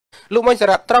លោកមិនសា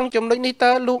រ៉ាត់ត្រង់ចំណុចនេះ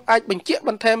តើលោកអាចបញ្ជាក់ប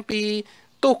ន្ថែមពី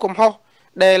ទូកំហុស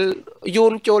ដែលយូ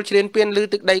នចូលជ្រៀនពៀនលើ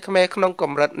ទឹកដីខ្មែរក្នុងក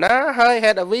ម្រិតណាហើយ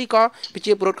ហេតុអ្វីក៏ប្រ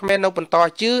ជាពលរដ្ឋខ្មែរនៅបន្ត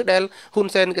ជឿដែលហ៊ុន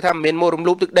សែនគេថាមិនមែនមករំ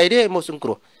លោភទឹកដីទេមកសង្គ្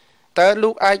រោះតើលោ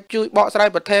កអាចជួយបកស្រាយ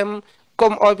បន្ថែម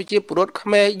កុំឲ្យប្រជាពលរដ្ឋខ្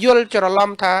មែរយល់ច្រឡំ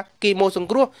ថាគីម៉ូសង្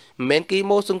គ្រោះមិនមែនគី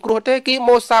ម៉ូសង្គ្រោះទេគី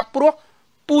ម៉ូសាបព្រោះ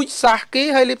ពូជសាសគេ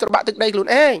ឲ្យលៀបត្របាក់ទឹកដីខ្លួន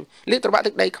ឯងលៀបត្របាក់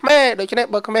ទឹកដីខ្មែរដូច្នេះ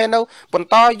បើខ្មែរនៅបន្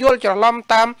តយល់ច្រឡំ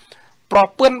តាមប្រ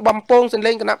ពន្ធបំពងសន្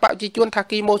លេងគណៈបព្វជិជនថា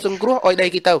គីម៉ូសង្គ្រោះឲ្យដី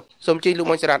គេទៅសូមជឿលោក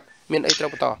មុនចរ៉ាត់មានអីត្រូវ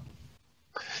បន្ត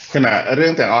គណៈរឿ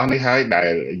ងទាំងអស់នេះហើយដែ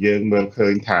លយើងមើលឃើ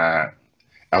ញថា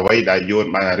អ្វីដែលយួន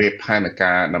បានរៀបផែន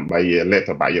ការដើម្បីលេប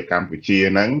ត្របាក់យកកម្ពុជា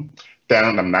ហ្នឹងទាំង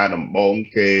ដំណើរដំបូង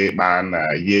គេបាន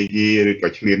យាយីឬក៏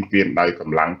ឈ្លានពានដោយក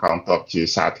ម្លាំងកងទ័ពជា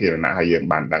សាធារណៈហើយយើង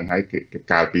បានដឹងហើយ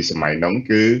កាលពីសម័យនោះ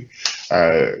គឺ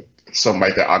សូម្បី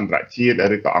តែអន្តរជាតិ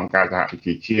ឬក៏អង្គការសហប្រ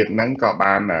ជាជាតិហ្នឹងក៏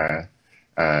បាន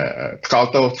ថ្កោល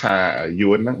ទោសថា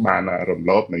យួនហ្នឹងបានរំ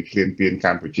លោភនឹងឈ្លានពានក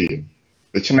ម្ពុជា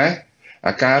ដូច្នេះ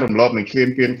ការរំលោភនឹងឈ្លាន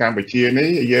ពានកម្ពុជានេះ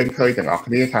យើងឃើញទាំងអស់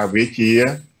គ្នាថាវាជា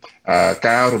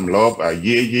ការរំលោភ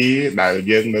យាយីដែល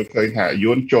យើងនៅឃើញថា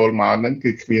យួនចូលមកហ្នឹង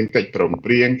គឺគ្មានកិច្ចព្រម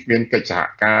ព្រៀងគ្មានកិច្ចសហ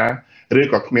ការឬ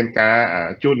ក៏គ្មានការ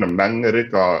ជូនដំណឹងឬ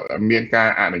ក៏មានការ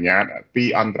អនុញ្ញាតពី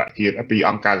អន្តរជាតិពី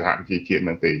អង្គការសហប្រជាជាតិហ្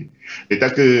នឹងទេតែ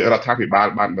គឺរដ្ឋាភិបាល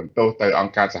បានបន្ទោសទៅអ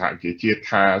ង្គការសហប្រជាជាតិ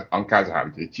ថាអង្គការសហប្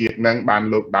រជាជាតិហ្នឹងបាន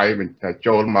លោកដៃ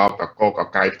ចូលមកកកក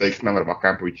កាយផ្ទៃក្នុងរបស់ក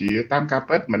ម្ពុជាតាមការ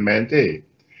ពិតមិនមែនទេ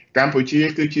កម្ពុជា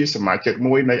គឺជាសមាជិក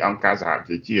មួយនៃអង្គការសហ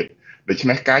ប្រជាជាតិដូច្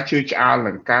នេះការជឿឆ្អាល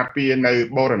នឹងការពារនៅ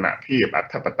បូរណភាពអ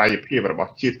ធិបតេយ្យភាពរប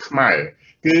ស់ជាតិខ្មែរ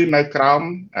គឺនៅក្រោម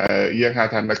យើងហៅ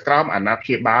ថានៅក្រោមអាណាព្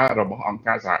យាបាលរបស់អង្គ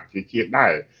ការសហប្រជាជាតិដែ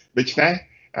រដូច្នេះ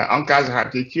អង្គការសហប្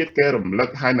រជាជាតិគេរំលឹក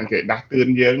ហើយនឹងគេដាស់តឿន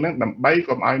យើងនឹងដើម្បី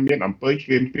កុំឲ្យមានអំពើឈ្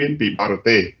លានពានពីបរ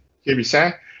ទេសជាពិសេស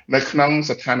នៅក្នុង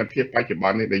ស្ថានភាពបច្ចុប្ប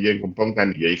ន្ននេះដែលយើងកំពុងតែ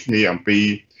និយាយគ្នាអំពី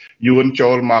យួនចូ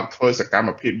លមកធ្វើសកម្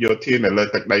មភាពយោធានៅលើ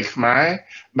ទឹកដីខ្មែរ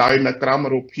ដោយនៅក្រោម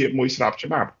រូបភាពមួយស្របច្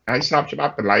បាប់ហើយស្របច្បា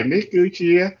ប់កន្លែងនេះគឺ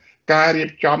ជាការរៀ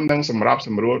បចំនិងសម្របស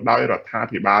ម្រួលដោយរដ្ឋា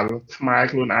ភិបាលខ្មែរ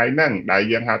ខ្លួនឯងហ្នឹងដែល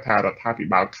យើងហៅថារដ្ឋាភិ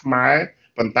បាលខ្មែរ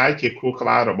ប៉ុន្តែជាខួរក្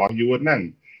បាលរបស់យួនហ្នឹង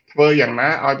ធ្វើយ៉ាងណា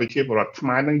ឲ្យប្រជាពលរដ្ឋខ្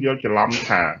មែរនឹងយល់ច្រឡំ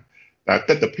ថា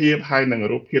ទស្សនវិជ្ជាហើយនឹង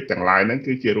រូបភាពទាំងឡាយហ្នឹង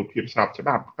គឺជារូបភាពស្របច្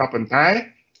បាប់ក៏ប៉ុន្តែ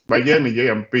បើយើងនិយាយ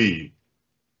អំពី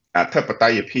អធិបតេ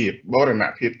យ្យភាពបូរណ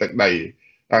ភាពទឹកដី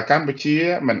កម្ពុជា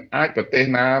មិនអាចប្រទេស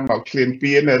ណាមកឈ្លាន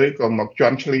ពានឬក៏មកជ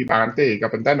ន់ឈ្លីបានទេក៏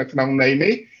ប៉ុន្តែនៅក្នុងន័យ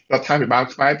នេះរដ្ឋាភិបាល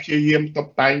ខ្មែរព្យាយាមតុប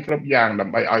តែងគ្រប់យ៉ាងដើ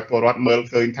ម្បីឲ្យពលរដ្ឋមើល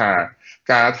ឃើញថា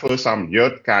ការធ្វើសម្ពយុ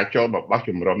ទ្ធការចូលមកបោះ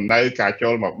ជំរំនៅការចូ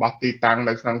លមកបោះទីតាំង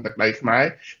នៅក្នុងទឹកដីខ្មែរ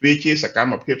វាជាសក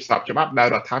ម្មភាពស្របច្បាប់ដែល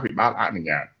រដ្ឋាភិបាលអនុញ្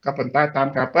ញាតក៏ប៉ុន្តែតាម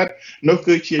ការពិតនោះ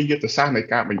គឺជាយុទ្ធសាស្ត្រនៃ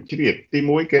ការបញ្ជ្រាបទី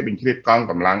1គេបញ្ជ្រាបកង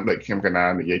កម្លាំងដូចខ្ញុំកណា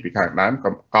និយាយពីខាងដើម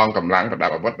កងកម្លាំងប្រដា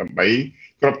ប់អាវុធដើម្បី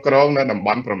គ្រប់គ្រងនៅតំប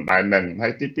ន់ព្រំដែននឹងហើ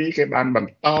យទី2គេបានប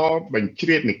ន្តបញ្ជ្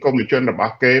រាបនិគមជនរប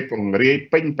ស់គេពង្រាយ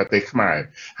ពេញប្រទេសខ្មែរ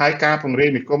ហើយការពង្រាយ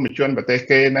និគមជនប្រទេស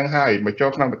គេនឹងហើយមកចូល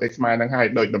ក្នុងប្រទេសខ្មែរនឹងហើយ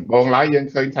ដោយដំបូងឡើយយើង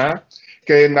ឃើញថា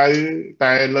គេនៅ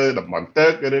តែលើតំបន់ទឹ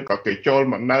កឬក៏គេចូល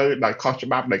មកនៅដោយខុសច្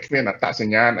បាប់ដោយគ្មានអត្តស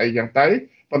ញ្ញាណអីយ៉ាងទៅ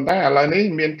ប៉ុន្តែឥឡូវនេះ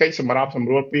មានកិច្ចសម្របសម្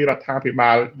រួលពីរដ្ឋាភិ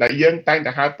បាលដែលយើងតែង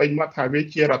តែហៅពេញមកថាវា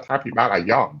ជារដ្ឋាភិបាលអា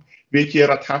យ៉ងវាជា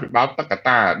រដ្ឋាភិបាលតក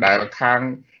តាដែលខាង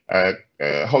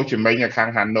ហូជីមិញខាង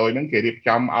ហាណូយហ្នឹងគេរៀប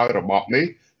ចំឲ្យរបបនេះ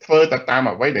ធ្វើទៅតាម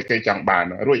អ្វីដែលគេចង់បាន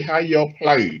រួចហើយយកផ្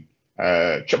លូវ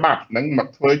ច្បាប់ហ្នឹងមក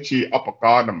ធ្វើជាឧបក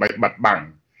រណ៍ដើម្បីបិទបាំង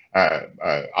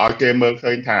ឲ្យគេមើល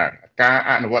ឃើញថាការ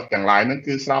អនុវត្តទាំងឡាយហ្នឹង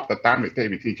គឺស្របទៅតាមនីតិ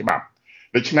វិធីច្បាប់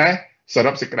ដូច្នេះស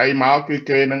រុបសេចក្តីមកគឺ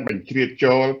គេនឹងបញ្ជ្រាប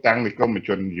ចូលទាំងនិគមជ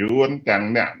នយួនទាំង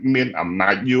អ្នកមានអំណា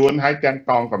ចយួនហើយទាំង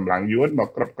កងកម្លាំងយួនមក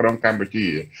គ្រប់គ្រងកម្ពុជា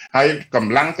ហើយក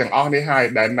ម្លាំងទាំងអស់នេះហើយ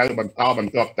ដែលនៅបន្តប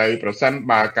ន្ទាប់ទៅប្រសិន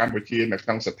បើកម្ពុជានៅក្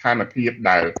នុងស្ថានភាព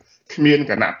ដែលគ្មាន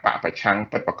គណៈបកប្រឆាំង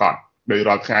ពិតប្រាកដដោយ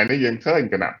រាល់ថ្ងៃនេះយើងឃើញ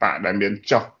គណៈបកដែលមាន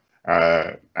ចុះ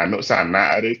អនុសារណៈ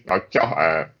ឬក៏ចុះ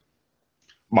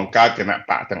បង្កើតគណៈ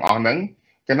បកទាំងអស់ហ្នឹង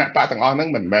គណៈបកទាំងអស់ហ្នឹង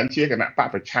មិនមែនជាគណៈបក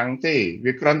ប្រឆាំងទេ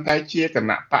វាគ្រាន់តែជាគ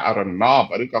ណៈបករណ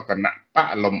បឬក៏គណៈបក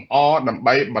លំអដើម្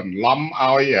បីបន្លំ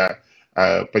ឲ្យ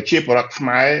ប្រជាពលរដ្ឋខ្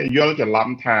មែរយល់ច្រឡំ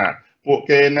ថាពួក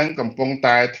គេហ្នឹងកំពុង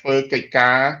តែធ្វើកិច្ច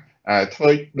ការធ្វើ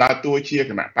ដើរតួជា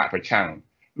គណៈបកប្រឆាំង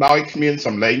ដោយគ្មានស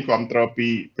ម្លេងគ្រប់គ្រងពី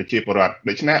ប្រជាពលរដ្ឋ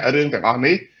ដូច្នេះរឿងទាំងអស់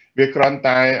នេះវាគ្រាន់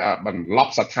តែបន្ល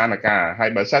ប់ស្ថានភាពហើយ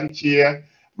បើសិនជា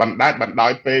បណ្ដាច់បណ្ដោ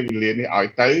យពេលវេលានេះឲ្យ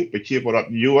ទៅប្រជាពលរដ្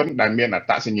ឋយួនដែលមានអត្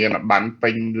តសញ្ញាណប័ណ្ណពេ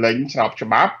ញលេញស្របច្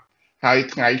បាប់ហើយ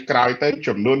ថ្ងៃក្រោយទៅ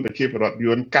ចំនួនប្រជាពលរដ្ឋ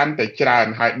យួនកាន់តែច្រើន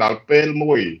ហើយដល់ពេល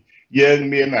មួយយើង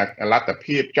មានលទ្ធ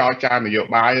ភាពចរចានយោ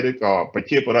បាយឬក៏ប្រ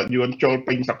ជាពលរដ្ឋយួនចូល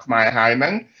ពេញស្រុកខ្មែរហើយហ្នឹ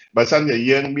ងបើសិនជា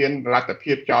យើងមានលទ្ធ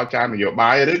ភាពចរចានយោ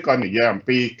បាយឬក៏និយាយអំ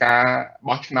ពីការ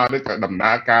បោះឆ្នោតឬក៏ដំ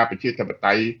ណើរការប្រជាធិប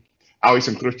តេយ្យឲ្យស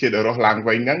ង្គ្រោះជាតិរស់ឡើង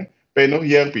វិញហ្នឹង ពេលនោះ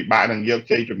យើងពិបាកនឹងយក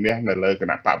ជ័យជំនះនៅលើគ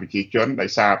ណៈបកប្រជាជនដោយ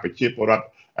សារប្រជាពលរដ្ឋ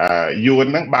យួន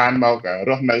ហ្នឹងបានមក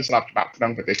រស់នៅស្របច្បាប់ក្នុ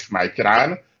ងប្រទេសខ្មែរច្រើន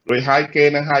រួចហើយគេ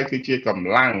នឹងហើយគឺជាកម្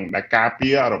លាំងដែលការពា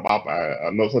ររបប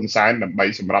លោកហ៊ុនសែនដើម្បី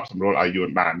សម្របសម្រួលឲ្យយួន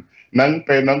បាននឹង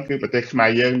ពេលនោះគឺប្រទេសខ្មែរ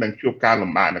យើងនឹងជួបការ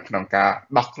លំបាកនៅក្នុងការ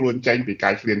ដោះខ្លួនចេញពីកា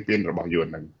រឈ្លានពានរបស់យួន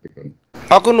ហ្នឹង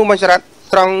អរគុណលោកមកចរិត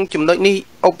ត្រង់ចំណុចនេះ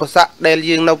ឧបសគ្គដែល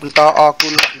យើងនៅបន្តអរគុ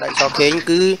ណដៃសខេង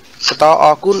គឺបន្តអ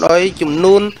រគុណឲ្យចំ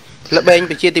នួនល្បែង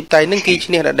ប្រជាធិបតេយ្យនឹងគេ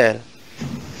ឈ្នះដដែល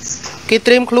គេ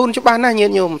ត្រៀមខ្លួនច្បាស់ណាស់ញា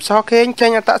តិញោមសខេងចេ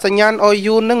ញអត្តសញ្ញាណឲ្យ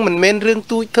យួននឹងមិនមែនរឿង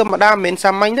ទូចធម្មតាមិនមែន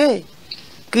សាមញ្ញទេ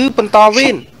គឺបន្តវេ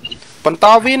ន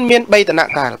មាន3ដំណា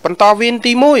ក់កាលបន្តវេន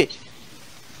ទី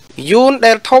1យួន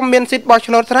ដែលធំមានសិទ្ធិបោះ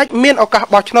ឆ្នោតស្រេចមានឱកាស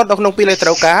បោះឆ្នោតនៅក្នុងពេលត្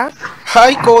រូវការហើ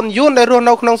យកូនយួនដែលរស់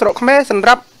នៅក្នុងស្រុកខ្មែរសម្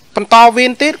រាប់បន្តវេ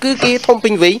នទៀតគឺគេធំពេ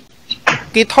ញវ័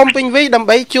យដើម្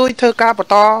បីជួយធ្វើការបន្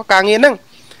តការងារហ្នឹង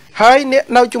ហើយអ្នក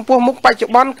នៅចំពោះមុខបច្ចុ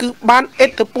ប្បន្នគឺបានឥ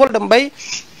ទ្ធិពលដើម្បី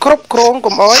គ្រប់គ្រង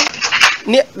កុំអោយ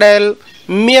អ្នកដែល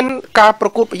មានការប្រ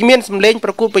កួតមានសម្លេង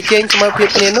ប្រកួតប្រជែងស្មើភាព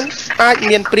គ្នានឹងអាច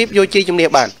មានប្រៀបយកជ័យជំនះ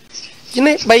បានជា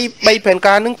នេះ3ផែន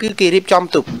ការនឹងគឺគេរៀបចំ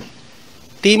ទុក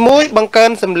ទី1បង្កើ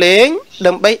នសម្លេង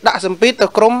ដើម្បីដាក់សម្ពាធទៅ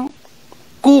ក្រុម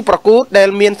គូប្រកួតដែល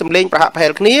មានសម្លេងប្រហាក់ប្រហែ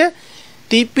លគ្នា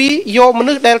ទី2យកម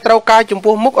នុស្សដែលត្រូវការចំ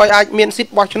ពោះមុខឲ្យអាចមានសិទ្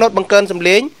ធិបោះឆ្នោតបង្កើនសម្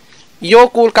លេងយក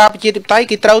គោលការណ៍ប្រជាធិបតេយ្យ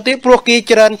គេត្រូវទេព្រោះគេ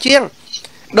ច្រើនជាង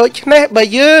ដូច្នេះបើ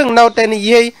យើងនៅតែនិ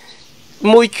យាយ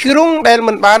មួយជ្រុងដែល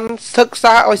មិនបានសិក្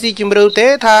សាឲ្យស៊ីជម្រៅទេ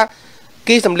ថា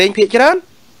គេសម្លេងភាគច្រើន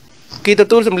គេទ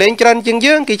ទួលសម្លេងច្រើនជាង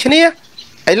យើងគេឈ្នះ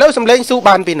ឥឡូវសម្លេងស៊ូ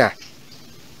បានពីណា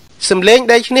សម្លេង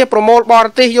ដែលឈ្នះប្រមូលបរ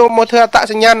ទេសយកមកធ្វើអត្ត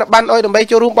សញ្ញាណប័ណ្ណឲ្យដើម្បី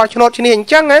ចូលរួមបោះឆ្នោតឈ្នះអញ្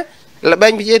ចឹងហ៎ល្បែ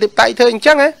ងប្រជាធិបតេយ្យធ្វើអញ្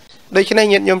ចឹងហ៎ដូច្នេះ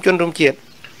ញាតិញោមជនរួមជាតិ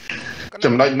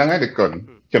ចំណុចហ្នឹងឯងទេគុណ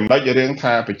ចំណុចរឿង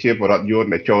ថាប្រជាពលរដ្ឋយួន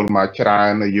ដែលចូលមកច្រើ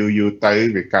នយូរទៅ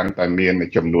វាកាន់តែមាន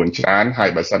ចំនួនច្រើនហើយ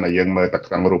បើសិនតែយើងមើលទៅ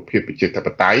ក្នុងរូបភាពប្រជាធិប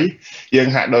តេយ្យយើង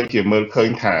ហាក់ដូចជាមើលឃើញ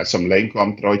ថាសម្លេងគ្រ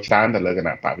ប់គ្រងច្រើនទៅលើគ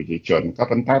ណៈបកប្រជាជនក៏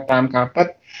ប៉ុន្តែតាមការពិត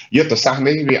យុទ្ធសាស្ត្រ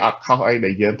នេះវាអត់ខុសអី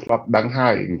ដែលយើងធ្លាប់ដឹងហើ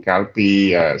យកាលពី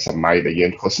សម័យដែលយើ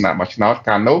ងឃោសនាបោះឆ្នោត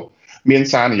កាលនោះមាន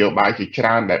សារនយោបាយជាច្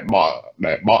រើនដែល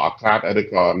បកអាក្រាតឬ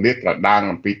ក៏លាតត្រដាង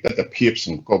អំពីទស្សនវិជ្ជាស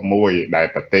ង្គមមួយដែល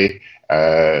ប្រទេស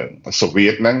សូវៀ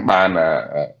តហ្នឹងបាន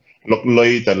លុកលុ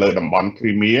យទៅលើតំបន់គ្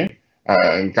រីមៀ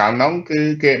កាលនោះគឺ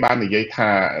គេបាននិយាយថា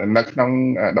នៅក្នុង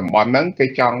តំបន់ហ្នឹងគេ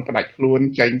ចង់ផ្ដាច់ខ្លួន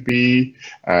ចេញពី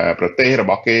ប្រទេសរ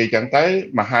បស់គេអញ្ចឹងទៅ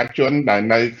មហាជនដែល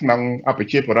នៅក្នុងប្រ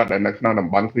ជាពលរដ្ឋដែលនៅក្នុងតំ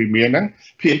បន់គ្រីមៀហ្នឹង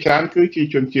ភាគច្រើនគឺជា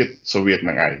ជនជាតិសូវៀតហ្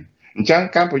នឹងឯងអញ្ចឹង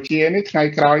កម្ពុជានេះថ្ងៃ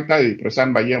ក្រោយទៅប្រសិន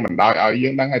បើយើងមិនដោយឲ្យយើ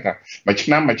ងដឹងហើយថាមួយឆ្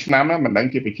នាំមិនដឹង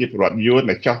ជាប្រជាពលរដ្ឋយួន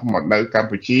ដែលចុះមកនៅកម្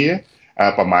ពុជា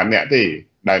ប្រហែលអ្នកទេ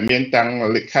ដែលមានទាំង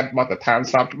លិខិតបទដ្ឋាន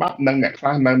ស្របច្បាប់និងអ្នកខ្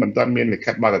លះនៅមិនទាន់មានលិ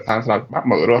ខិតបទដ្ឋានស្របច្បាប់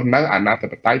មករស់នៅអាណាធិ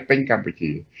បតេយ្យពេញកម្ពុ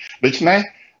ជាដូច្នេះ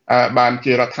បាន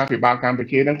ជារដ្ឋាភិបាលកម្ពុ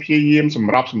ជានឹងព្យាយាមស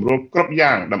ម្របសម្រួលគ្រប់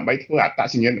យ៉ាងដើម្បីធ្វើអត្ត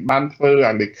សញ្ញាណប័ណ្ណធ្វើ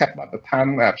លិខិតបទដ្ឋាន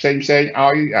ផ្សេង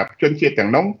ឲ្យជនជាតិទាំ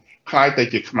ងនោះคล้ายទៅ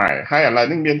ជាខ្មែរហើយឥឡូវ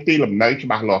នេះមានទីលំនៅច្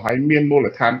បាស់លាស់ហើយមានមូល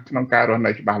ដ្ឋានក្នុងការរស់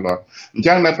នៅច្បាស់លាស់អញ្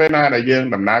ចឹងនៅពេលណាដែលយើង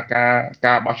ដំណើរ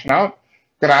ការបោះឆ្នោត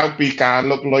ក្រៅពីការ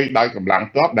លុកលុយដោយកម្លាំង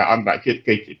ទ័ពដែលអន្តរជាតិ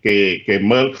គេ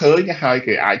មើលឃើញហើយ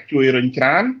គេអាចជួយរុញច្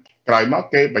រានក្រោយមក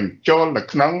គេបញ្ចូលនៅ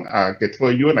ក្នុងគេធ្វើ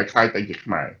យួនឲ្យคล้ายទៅជាខ្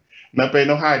មែរនៅពេល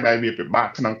នោះហើយដែលវាពិបាក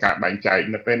ក្នុងការបែងចែក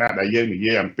នៅពេលណាដែលយើងនិ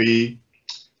យាយអំពី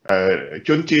ជ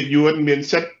នជាតិយួនមាន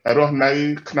សិទ្ធិរស់នៅ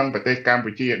ក្នុងប្រទេសកម្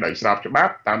ពុជាដោយស្របច្បា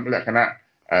ប់តាមលក្ខណៈ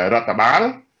រដ្ឋបាល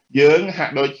យើងហា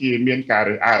ក់ដូចជាមានការ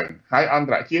រើសអើងហើយអន្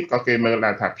តរជាតិក៏គេមើល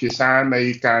ថាភាសានៃ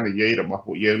ការនិយាយរបស់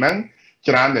ពួកយើងហ្នឹង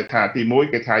ច្រើនតែថាទី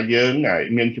1គេថាយើង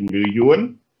មានជំងឺយួន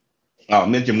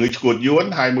មានជំងឺឆ្កួតយួន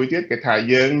ហើយមួយទៀតគេថា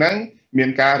យើងហ្នឹងមាន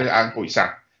ការរើសអើងពូជសាស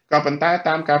ន៍ក៏ប៉ុន្តែ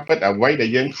តាមការពិតអ្វីដែល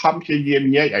យើងខំព្យាយាម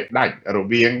ញែកឲ្យដាច់រ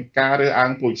វាងការរើសអើ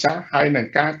ងពូជសាសន៍ហើយនិង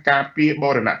ការពារប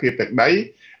រណភាពទឹកដី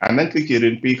អាហ្នឹងគឺជារឿ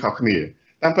ងពីរខុសគ្នា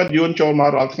តាមពិតយួនចូលមក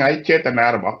រាល់ថ្ងៃចេតនា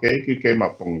របស់គេគឺគេម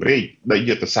កពង្រីកដោយ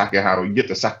យុទ្ធសាស្ត្រគេហៅយុទ្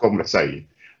ធសាស្ត្រកុម្មុយនីស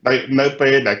ដោយនៅពេ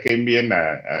លដែលគេមាន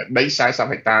ដី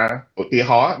40ហិកតាឧទា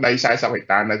ហរណ៍ដី40ហិក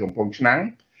តានៅកំពង់ឆ្នាំង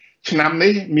ឆ្នាំ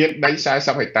នេះមានដី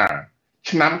40ហិកតា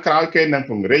ឆ្នាំក្រោយគេនឹង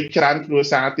ពង្រីកច្រើនគ្រួ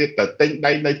សារទៀតទៅទិញ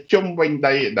ដីនៅជុំវិញ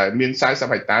ដីដែលមាន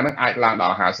40ហិកតានឹងអាចឡើងដ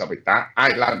ល់50ហិកតាអា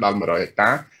ចឡើងដល់100ហិកតា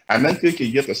អានឹងគឺជា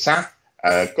យុទ្ធសាស្ត្រ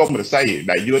កុម្មុយនីស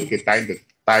ដែលយួនគេតែង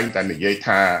តែនិយាយ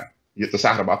ថាយុទ្ធសា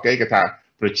ស្ត្ររបស់គេថា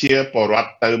ប្រជាពលរដ្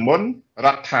ឋទៅមុនរ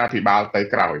ដ្ឋាភិបាលទៅ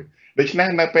ក្រោយដូច្នេះ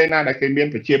នៅពេលណាដែលគេមាន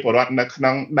ប្រជាពលរដ្ឋនៅក្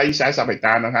នុងដី40ហិក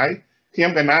តានោះហើយខ្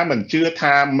ញុំកណាមិនជឿ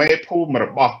ថាមេភូមិរ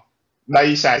បស់ដី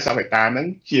40ហិកតាហ្នឹង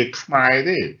ជាខ្មែរ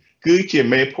ទេគឺជា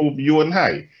មេភូមិយួនហើ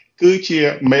យគឺជា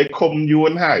មេឃុំយួ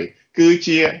នហើយគឺ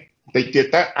ជាតិចទៀត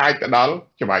ទៅអាចទៅដល់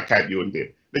ច្បាប់ខេត្តយួនទៀត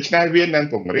ដូច្នេះវានឹង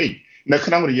ពង្រីកនៅ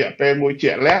ក្នុងរយៈពេលមួយ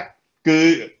ជាក់លាក់ គឺ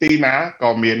ទីណា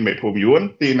ក៏មានមេភូមិយួន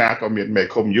ទីណាក៏មានមេ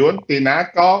ឃុំយួនទីណា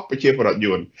ក៏ប្រជាពលរដ្ឋ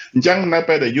យួនអញ្ចឹងនៅ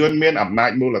ពេលដែលយួនមានអំណា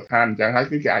ចមូលដ្ឋានអញ្ចឹងហើយ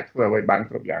គឺគេអាចធ្វើអ្វីបាន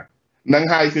គ្រប់យ៉ាងនឹង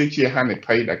ហើយគឺជាហានិ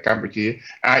ភ័យដែលកម្ពុជា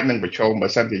អាចនឹងប្រឈមបើ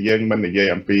សិនជាយើងមិននិយាយ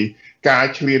អំពីការ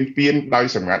ឈ្លានពានដោយ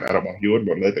សម្ងាត់របស់យួនម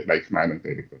កលើទឹកដីខ្មែរនឹង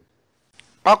ទេទេ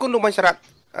អរគុណលោកបញ្ញរត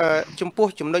ចំពោះ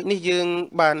ចំណុចនេះយើង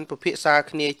បានពិភាក្សា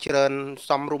គ្នាច្រើន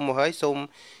សំរុំមកហើយសូម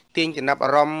ទាញចំណាប់អា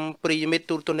រម្មណ៍ប្រិយមិត្ត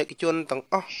ទូរទស្សនិកជនទាំង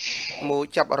អស់មក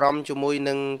ចាប់អារម្មណ៍ជាមួយ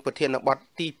នឹងប្រធានបទ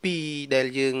ទី2ដែល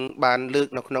យើងបានលើក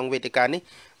នៅក្នុងវេទិកានេះ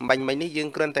មិញនេះយើង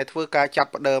គ្រាន់តែធ្វើការចា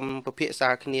ប់ផ្ដើមពិភាក្សា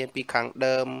គ្នាពីខាង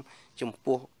ដើមចំ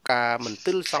ពោះការមន្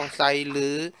ទិលសង្ស័យឬ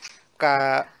ការ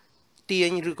ទា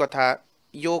ញឬក៏ថា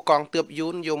យកកងទ័ពយួ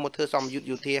នយកមកធ្វើសម្ពយុទ្ធ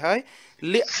យោធាហើយ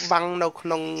លាក់បាំងនៅក្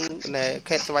នុង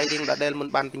ខេត្តស្វាយរៀងដដែលមិន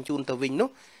បានបញ្ជូនទៅវិញនោះ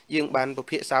យើងបានពិ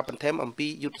ភាក្សាបន្ថែមអំពី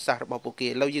យុទ្ធសាស្ត្ររបស់ពួកគេ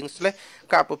ឥឡូវយើងស្លេះ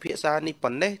ការពិភាក្សានេះ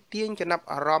ប៉ុណ្ណេះទាញចំណាប់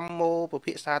អារម្មណ៍មកពិ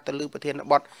ភាក្សាទៅលើប្រធាន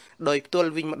បទដោយផ្ទាល់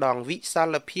វិញម្ដងវិសា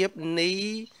លភាពនៃ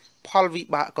ផលវិ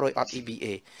បាកក្រោយអត់ EBA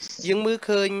យើងមើល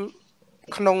ឃើញ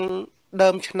ក្នុងដើ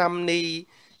មឆ្នាំនេះ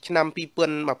ឆ្នាំ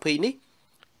2020នេះ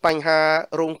បញ្ហា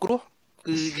រងគ្រោះ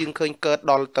គឺយើងឃើញកើត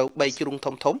ដល់ទៅ3ជ្រុង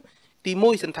ធំទី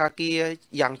1សន្តាគារ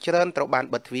យ៉ាងច្រើនត្រូវបាន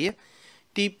បិទទ្វារ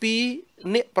ទី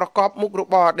2អ្នកប្រកបមុខរ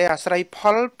បរដែលអាស្រ័យផ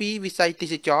លពីវិស័យទេ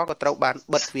សចរក៏ត្រូវបាន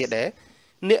បិទទ្វារដែរ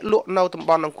អ្នកលក់នៅតំ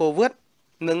បន់អង្គរវត្ត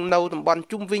និងនៅតំបន់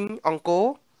ជុំវិញអង្គរ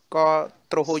ក៏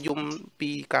ត្រូវហូរយំពី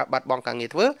ការបាត់បង់ការងារ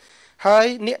ធ្វើហើយ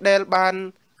អ្នកដែលបាន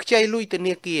ខ្ចីលុយធ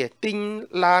នាគារទិញ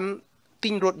ឡានទិ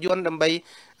ញរថយន្តដើម្បី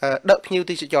ដឹកភ្ញៀវ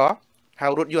ទេសចរហៅ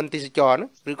រថយន្តទេសចរ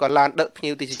ឬក៏ឡានដឹកភ្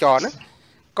ញៀវទេសចរណា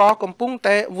ក៏កំពុង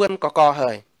តែវឿនកក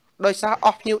ហើយដោយសារអ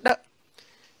ស់ភ្ញៀវដឹក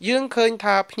យើងឃើញ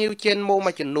ថាភ្ញៀវចិនមក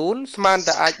មួយចំនួនស្មាន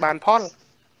តែអាចបានផល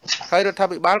ហើយរដ្ឋា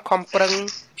ភិបាលខំប្រឹង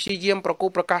ព្យាយាមប្រគ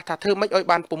ល់ប្រកាសថាធ្វើម៉េចឲ្យ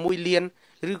បាន6លាន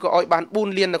ឬក៏ឲ្យបាន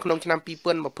4លាននៅក្នុងឆ្នាំ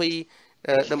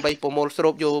2020ដើម្បីប្រមូលស្រូ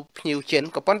បយកភ្ញៀវចិន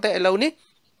ក៏ប៉ុន្តែឥឡូវនេះ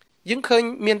យើងឃើញ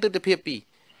មានទស្សនវិជ្ជាពីរ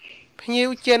ភ្ញៀវ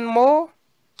ចិនមក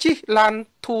ជិះឡាន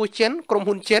ធូរចិនក្រុម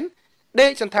ហ៊ុនចិនដេ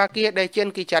កសន្តាគារដែលចិន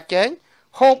គេចាត់ចែង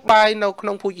ហូបបាយនៅក្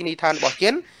នុងភោជនីយដ្ឋានរបស់ចិ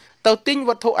នទៅទិញ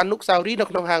វត្ថុអនុស្សាវរីយ៍នៅ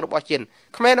ក្នុងហាងរបស់ចិន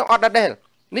ខ្មែរនៅអត់ដដែល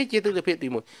នេះជាទស្សនវិជ្ជាទី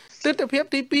1ទស្សនវិជ្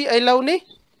ជាទី2ឥឡូវនេះ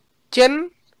ចិន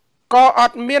ក៏អ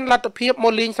ត់មានលទ្ធភាពម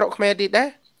កលេងស្រុកខ្មែរទៀតដែរ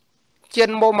ចិន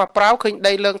មកប្រាវឃើញ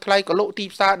ដីលើងថ្លៃក៏លក់ទី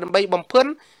ផ្សារដើម្បីបំភិន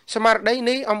ស្មារតី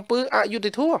នៃអង្គើអយុធ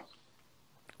ធម៌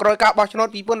ក្រោយការបោះឆ្នោត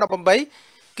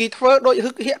2018គេធ្វើដូចហឹ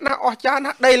កហៀកណាស់អស្ចារ្យ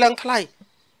ណាស់ដីឡើងថ្លៃ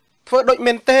ធ្វើដូច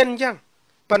មែនតែនអញ្ចឹង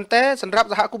ប៉ុន្តែសម្រាប់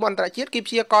សហគមន៍អន្តរជាតិគេ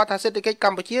ព្យាករថាសេដ្ឋកិច្ចក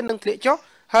ម្ពុជានឹងធ្លាក់ចុះ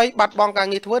ហើយបាត់បង់ការ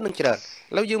ងារធ្វើនឹងច្រើនឥ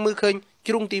ឡូវយើងមើលឃើញ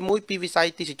ជ្រុងទី1ពីវិស័យ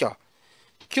ទេសចរ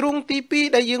ជ្រុងទី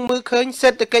2ដែលយើងមើលឃើញសេ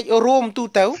ដ្ឋកិច្ចរួមទូ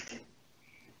ទៅ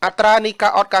អត្រានៃកា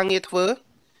រអត់ការងារធ្វើ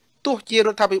ទោះជារ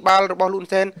ដ្ឋាភិបាលរបស់លោកហ៊ុន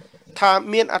សែនថា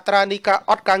មានអត្រានៃការ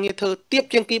អត់ការងារធ្វើទាប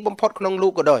ជាងគេបំផុតក្នុងលោ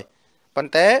កក៏ដោយប៉ុ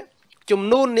ន្តែចំ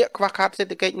នួនអ្នកខ្វះខាតសេ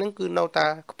ដ្ឋកិច្ចនឹងគឺនៅតែ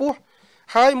ខ្ពស់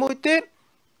ហើយមួយទៀត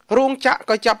រោងចក្រ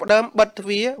ក៏ចាប់ផ្ដើមបិទទ្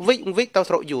វារវិចទៅ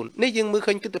ស្រុកយួននេះយើងមើល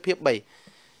ឃើញទស្សនវិជ្ជា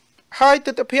3ហើយទ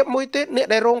ស្សនវិជ្ជាមួយទៀតអ្នក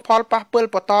ដែលរងផលប៉ះពាល់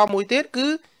បន្តមួយទៀតគឺ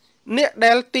អ្នក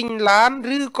ដែលទិញឡាន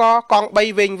ឬក៏កង់3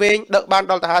វែងដឹកបាន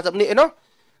ដល់ទៅ50នាក់ឯនោះ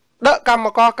ដឹកកម្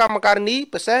មការនី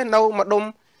ពិសេសនៅម្ដុំ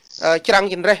ច្រាំង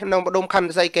ចន្រេះនៅម្ដុំខណ្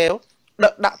ឌសីកែវដឹ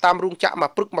កដាក់តាមរោងចក្រមក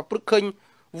ព្រឹកឃើញ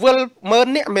វិល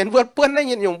10000នាក់មិនមែនវិលពឿនទេ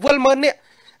ញាតិញោមវិល10000នាក់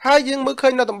ហើយយើងមើលឃើ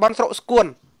ញនៅតំបន់ស្រុកស្គួន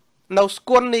នៅស្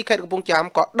គួននេះខេត្តកំពង់ចាម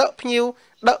ក៏ដឹកភ្ញៀវ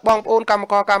ដឹកបងប្អូនកម្ម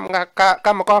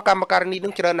ការនីនឹ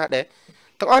ងច្រើនណាស់ដែរ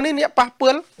ទាំងអស់នេះអ្នកប៉ះ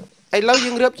ពាល់ឥឡូវ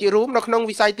យើងរៀបជារួមនៅក្នុង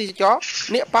វិស័យទេសចរ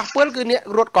អ្នកប៉ះពាល់គឺអ្នក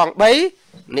រត់កង់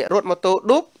3អ្នករត់ម៉ូតូ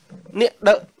ឌុបអ្ន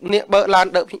កបើកឡាន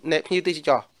ដឹកអ្នកភ្ញៀវទេសច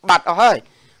របាត់អស់ហើយ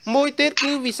មួយទៀត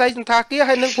គឺវិស័យសន្តាគារ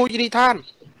ហើយនិងភោជនីយដ្ឋាន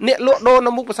អ្នកលក់ដូរ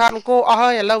នៅមុខប្រាសាទអង្គរអស់ហើ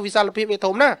យឥឡូវវិសាលភាពវា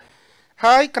ធំណាស់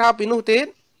ហើយក្រៅពីនោះទៀត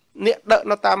អ្នកដឹក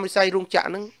នៅតាមវិស័យរោងចក្រ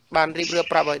ហ្នឹងបានរៀបរាប់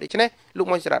ប្រាប់ហើយដូច្នេះលោក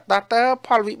មកច្រាតតើផ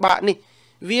លវិបាកនេះ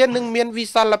វានឹងមានវិ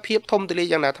សាលភាពធំទូលាយ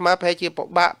យ៉ាងណាអាត្មាប្រហែលជាពិ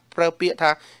បាកប្រើពាក្យថា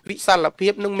វិសាលភា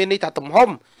ពនឹងមានន័យថាទំ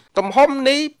ហំ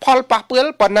នៃផលប៉ះពា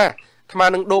ល់ប៉ុណ្ណាអាត្មា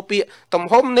នឹងដូរពាក្យទំ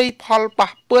ហំនៃផល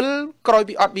ប៉ះពាល់ក្រោយ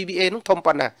ពីអត់ BBA នឹងធំ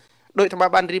ប៉ុណ្ណាដោយអាត្មា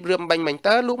បានរៀបរាប់បាញ់មិញ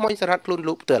តើលោកមកច្រាតខ្លួន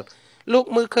លោកផ្ទាល់លោក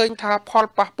មើលឃើញថាផល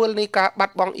ប៉ះពាល់នៃការបា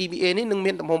ត់បង់ EBA នេះនឹង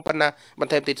មានទំហំប៉ុណ្ណាប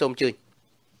ន្ថែមទៀតសូមអញ្ជើញ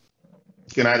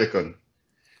គណៈទេគុណ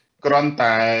គ្រាន់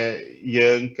តែ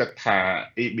យើងគិតថា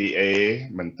EBA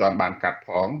មិនទាន់បានកាត់ផ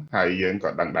ងហើយយើងក៏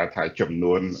ដឹងដែរថាចំ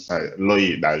នួនលុយ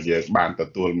ដែលយើងបានទ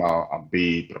ទួលមកអំពី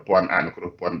ប្រព័ន្ធអនុគ្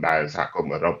រោះពន្ធដែលសហគម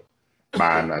ន៍អឺរ៉ុប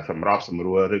បានសម្របសម្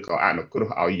រួលឬក៏អនុគ្រោះ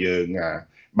ឲ្យយើង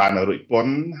បានរួចព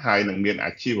ន្ធហើយនឹងមាន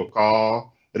អាជីវករ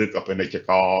ឬក៏ពាណិជ្ជ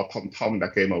ករធំដែ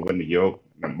លគេមកវិនិយោគ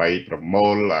ដើម្បីប្រមូ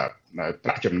លប្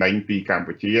រាក់ចំណេញពីកម្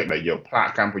ពុជាដែលយកប្រា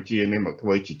ក់កម្ពុជានេះមកធ្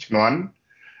វើជាឈ្នន់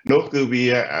នោះគឺ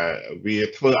វា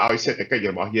ធ្វើឲ្យសេដ្ឋកិច្ច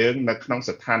របស់យើងនៅក្នុង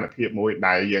ស្ថានភាពមួយ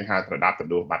ដែលយើងហៅត្រដាប់ទៅ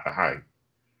ដួលបាត់ទៅហើយ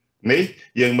នេះ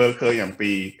យើងមើលឃើញអំ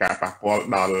ពីការប៉ះពាល់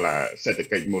ដល់សេដ្ឋ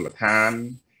កិច្ចមូលដ្ឋាន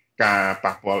ការ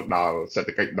ប៉ះពាល់ដល់សេដ្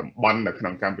ឋកិច្ចតំបន់នៅក្នុ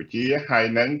ងកម្ពុជាហើយ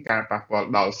និងការប៉ះពាល់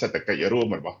ដល់សេដ្ឋកិច្ចរួម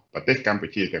របស់ប្រទេសកម្ពុ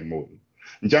ជាទាំងមូល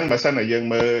អញ្ចឹងបើសិនជាយើង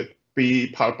មើលពី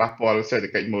ផលប៉ះពាល់សេដ្ឋ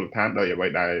កិច្ចមូលដ្ឋានដោយអ្វី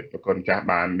ដែលប្រគុណចាស់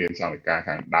បានមានសង្កេត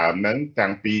ខាងដើមហ្នឹងតាំ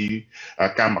ងពី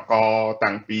កម្មករ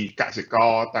តាំងពីកសិក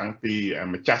រតាំងពី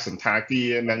ម្ចាស់សន្តាគារ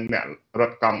និងអ្នករ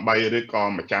ត់កង់3ឬក៏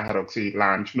ម្ចាស់រកស៊ី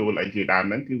ឡានឈ្នួលអីជាដើម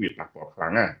ហ្នឹងគឺវាប៉ះពាល់ខ្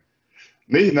លាំងណាស់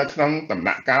នេះនៅក្នុងដំ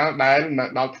ណាក់កាលដែលនៅ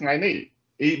ដល់ថ្ងៃនេះ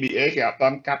EBA គេអត់ទា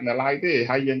ន់កាត់នៅឡើយទេ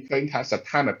ហើយយើងឃើញថាស្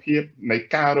ថានភាពនៃ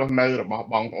ការរស់នៅរបស់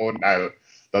បងប្អូនដែល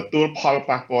ទទួលផល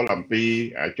ប៉ះពាល់អំពី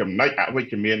ចំណុចអវិជ្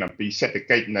ជមានអំពីសេដ្ឋ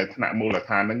កិច្ចនៅថ្នាក់មូលដ្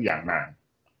ឋាននឹងយ៉ាងណា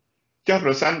ចុះ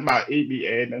ប្រសិនបើ EBA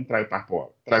នឹងត្រូវប៉ះពាល់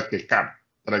ត្រូវគេកាត់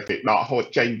ត្រូវគេដកហូត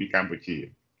ចេញពីកម្ពុជា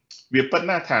វាពិត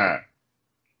ណាស់ថា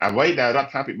អ្វីដែលរ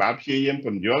ដ្ឋាភិបាលព្យាយាមព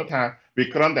ន្យល់ថាវា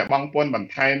គ្រាន់តែបង់ពន្ធបន្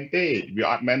ថែមទេវា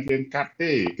អត់មែនរឿងកាត់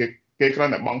ទេគេគ្រា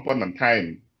ន់តែបង់ពន្ធបន្ថែម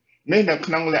នេះនៅ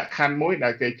ក្នុងលក្ខខណ្ឌមួយដែ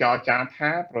លគេចរចា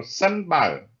ថាប្រសិនបើ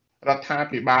រដ្ឋា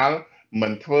ភិបាលមិ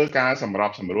នធ្វើការសម្រ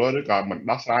បសម្រួលឬក៏មិន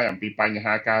ដោះស្រាយអំពីបញ្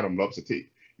ហាការរំលោភសិទ្ធិ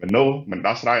មនុស្សមិន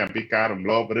ដោះស្រាយអំពីការរំ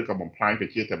លោភឬក៏បំផ្លាញប្រ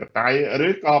ជាធិបតេយ្យឬ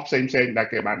ក៏ផ្សេងៗដែល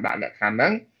គេបានដាក់លក្ខខណ្ឌហ្នឹ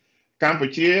ងកម្ពុ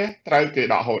ជាត្រូវគេ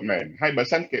ដកហូតមែនហើយបើ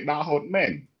សិនគេដកហូតមែ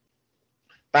ន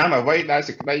តាមអ្វីដែល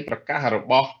សេចក្តីប្រកាសរ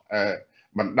បស់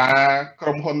បណ្ដាក្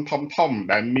រុមហ៊ុនធំ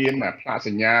ដែលមានផ្លាកស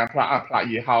ញ្ញាផ្លាក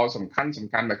យីហោសំខាន់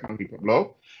នៅក្នុងពិភពលោក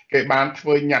គេបានធ្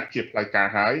វើញត្តិជាផ្លូវការ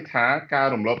ហើយថាការ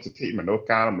រំលោភសិទ្ធិមនុស្ស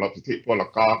ការរំលោភសិទ្ធិពល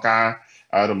ករការ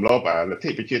រំលោភលទ្ធិ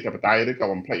ប្រជាធិបតេយ្យឬក៏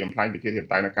បំផ្លិចបំផ្លាញប្រជាធិប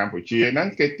តេយ្យនៅកម្ពុជាហ្នឹង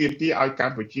គេទាមទារឲ្យក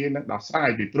ម្ពុជានឹងដោះស្រាយ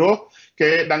ពីព្រោះ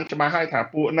គេដឹងច្បាស់ហើយថា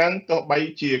ពួកហ្នឹងទោះបី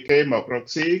ជាគេមករក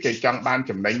ស៊ីគេចង់បាន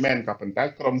ចំណេញមែនក៏ប៉ុន្តែ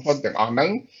ក្រុមហ៊ុនទាំងអស់ហ្នឹង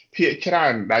ភាគច្រើ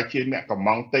នដែលជាអ្នកកម្ម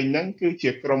ង់ទិញហ្នឹងគឺ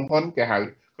ជាក្រុមហ៊ុនគេហៅ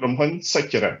ក្រុមហ៊ុនសុ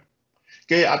ចរិត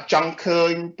គេអត់ចង់ឃើ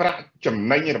ញប្រាក់ចំ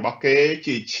ណេញរបស់គេ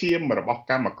ជាឈាមរបស់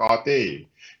កម្មករទេ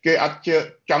គេអត់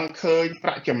ចង់ឃើញប្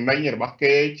រាក់ចំណេញរបស់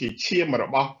គេជាឈាមរ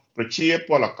បស់ប្រជាព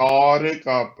លករឬ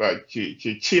ក៏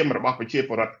ជាឈាមរបស់ប្រជាព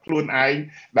លរដ្ឋខ្លួនឯង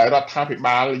ដែលរដ្ឋាភិ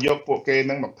បាលយកពួកគេ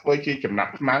នឹងមកធ្វើជាចំណា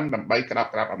ប់ខ្មាំងដើម្បីក្តាប់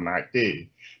ក្តាប់អំណាចទេ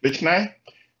ដូច្នេះ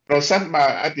ប្រសិនបើ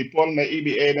អធិពលនៃ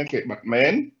EBA នឹងគេបិទមែ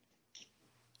ន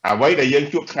អ្វីដែលយើង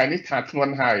ជួបថ្ងៃនេះថាធ្ង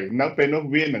ន់ហើយនៅពេលនោះ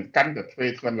វានឹងកាន់តែធ្វេស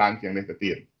ធ្ងន់ឡើងជាងនេះទៅ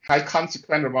ទៀតហើយ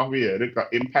consequence របស់វាឬក៏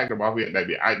impact របស់វាដែល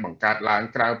វាអាចបង្កើតឡើង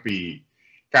ក្រៅពី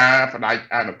ការបដិ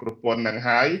អនុគ្រោះពន្ធនឹង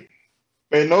ហើយ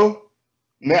ពេលនោះ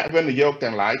អ្នកវិនិយោគ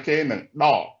ទាំងឡាយគេនឹងដ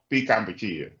កពីកម្ពុ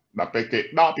ជាដល់ពេលគេ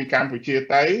ដកពីកម្ពុជា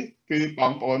ទៅគឺប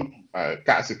ងប្អូន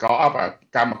កសិករ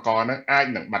កម្មករនឹងអាច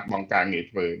នឹងបាត់បង់ការងារ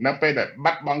ធ្វើនៅពេលដែល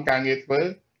បាត់បង់ការងារធ្វើ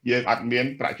យើងអត់មាន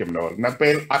ប្រាក់ចំណូលនៅពេ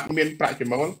លអត់មានប្រាក់ចំ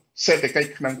ណូលសេដ្ឋកិច្ច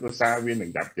ក្នុងគ្រួសារវានឹ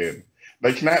ងចាប់ជើង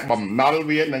ដូច្នេះបំណុល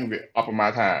វានឹងអបមា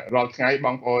ថារាល់ថ្ងៃប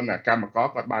ងប្អូនកម្មករ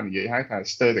គាត់បាននិយាយឲ្យថា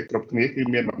ស្ទើរតែគ្រប់គ្នាគឺ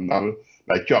មានបំណុល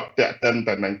ដែលជាប់តាក់ទិន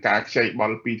ទៅនឹងការខ្ចីបុ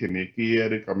លពីធនាគា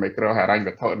រឬក៏មីក្រូហិរញ្ញវ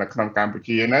ត្ថុនៅក្នុងកម្ពុ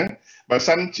ជាហ្នឹងបើ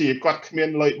សិនជាគាត់គ្មាន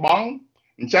លុយបង់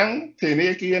អញ្ចឹងធនា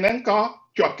គារហ្នឹងក៏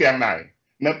ជាប់គាំងដែរ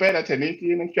នៅពេលដែលធនាគា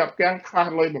រហ្នឹងជាប់គាំងខ្វះ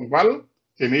លុយបង្វិល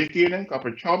ធនាគារហ្នឹងក៏ប្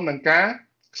រឈមនឹងការ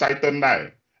ខ្សែទុនដែរ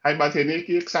ហើយបើធនា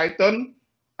គារខ្សែទុន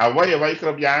អ្វីគ្រ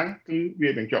ប់យ៉ាងគឺវា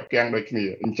នឹងជាប់គាំងដូចគ្នា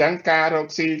អញ្ចឹងការរក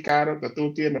ស៊ីការរកទទួល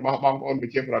ទានរបស់បងប្អូនប្រ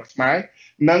ជាពលរដ្ឋខ្មែរ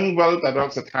នឹងវិលទៅរក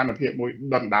ស្ថានភាពមួយ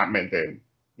ដុនដាបមែនទែន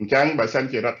អញ្ចឹងបើសិន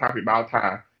ជារដ្ឋាភិបាលថា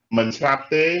មិនស្លាប់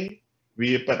ទេ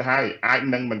វាពិតហើយអាច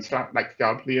នឹងមិនស្លាប់ដាច់ខ្យ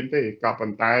ល់ភ្លាមទេក៏ប៉ុ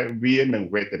ន្តែវានឹង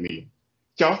វេទនា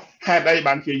ចុះហេតុអី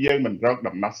បានជាយើងមិនរក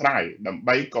ដំណោះស្រាយដើម្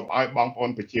បីកុំឲ្យបងប្អូន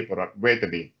ប្រជាពលរដ្ឋវេទ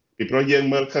នាពីព្រោះយើង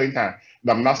មើលឃើញថា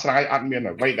ដំណោះស្រាយអត់មាន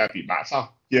អ្វីដែលពិបាកសោះ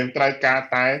យើងត្រូវការ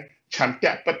តែឆន្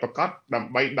ទៈពិតប្រាកដដើ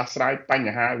ម្បីដោះស្រាយប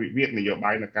ញ្ហាវិវាទនយោ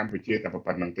បាយនៅកម្ពុជាតែ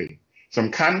ប៉ុណ្្នឹងទេសំ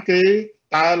ខាន់គឺ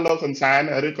តើលោកហ៊ុនសែន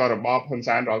ឬក៏របបហ៊ុន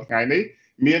សែនរាល់ថ្ងៃនេះ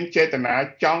មានចេតនា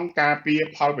ចង់ការពារ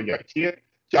ផលប្រយោជន៍ជាតិ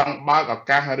ចង់បើកឱ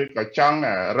កាសឬក៏ចង់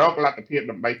រកលទ្ធភាព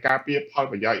ដើម្បីការពារផល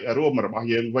ប្រយោជន៍រួមរបស់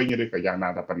យើងវិញឬក៏យ៉ាងណា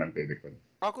តែប៉ុណ្្នឹងទេគុណ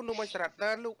អរគុណលោកមួយស្រាប់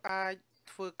តើលោកអាច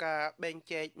ធ្វើការបែង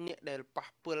ចែកអ្នកដែលប៉ះ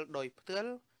ពាល់ដោយផ្ទា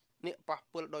ល់អ្នកប៉ះ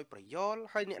ពាល់ដោយប្រយោល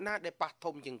ហើយអ្នកណាដែលប៉ះ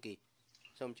ធំជាងគេ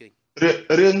សូមជឿ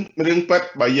រឿងពិត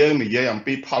បើយើងនិយាយអំ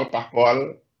ពីផលប៉ះពាល់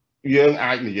យើង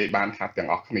អាចនិយាយបានថាទាំង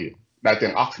អស់គ្នាដែល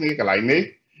ទាំងអស់គ្នាកន្លែងនេះ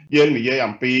យើងនិយាយ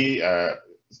អំពី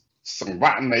សង្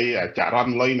វាក់នៃចរ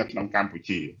ន្តលុយនៅក្នុងកម្ពុ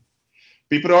ជា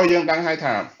ពីព្រោះយើងដឹងហើយ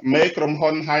ថាមេក្រុមហ៊ុ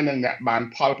នហើយនឹងអ្នកបាន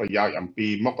ផលប្រយោជន៍អំពី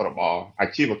មុខរបរអា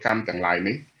ជីវកម្មទាំងឡាយ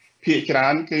នេះភាគច្រើ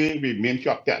នគឺវាមាន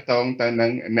ជាប់តាក់ទងទៅនឹ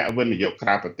ងអ្នកវិនិយោគក្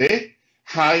រៅប្រទេស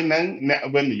ហើយនឹងអ្នក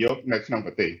វិនិយោគនៅក្នុង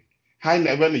ប្រទេសហើយអ្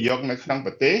នកវិនិយោគនៅក្នុង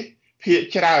ប្រទេសភាគ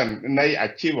ច្រើននៃអា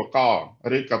ជីវក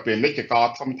រឬក៏ពាណិជ្ជករ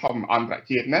ធំអន្តរ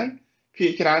ជាតិហ្នឹង ភា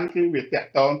គច្រើនគឺវាតាក់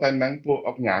ទងទៅនឹងពួកអ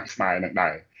ង្គការខ្មែរនឹងដែ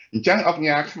រអញ្ចឹងអង្គ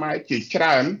ការខ្មែរជាច្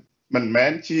រើនមិនមែ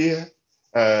នជា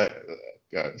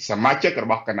សមាជិករ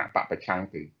បស់គណៈបកប្រឆាំង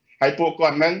ទេហើយពួកគា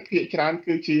ត់នឹងភាគច្រើន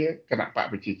គឺជាគណៈបក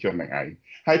ប្រជាជននឹងឯង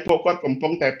ហើយពួកគាត់កំពុ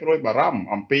ងតែព្រួយបារម្ភ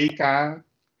អំពីការ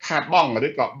ខាតបង់ឬ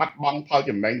ក៏បាត់បង់ផល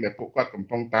ចំណេញដែលពួកគាត់កំ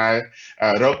ពុងតែ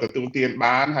រកទទួលទាន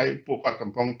បានហើយពួកគាត់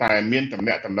កំពុងតែមានទំ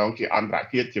នាក់ទំនងជាអន្តរ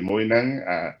ជាតិជាមួយនឹង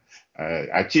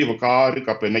អាជីវករឬ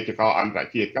ក៏ពាណិជ្ជករអន្តរ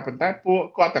ជាតិក៏ប៉ុន្តែពួក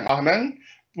គាត់ទាំងអស់ហ្នឹង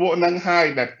ពួកនឹងហើយ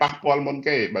ដែលប៉ះពាល់មុន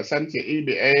គេបើសិនជា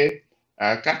EBA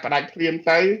កាត់ផ្ដាច់ភ្លាម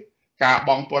ទៅការ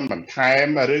បងពន្ធបន្ថែ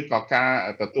មឬក៏ការ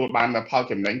ទទួលបានផល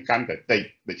ចំណេញកាន់តែតិច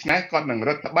ដូច្នេះគាត់នឹងរ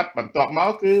ដ្ឋបិទបន្ទាប់ម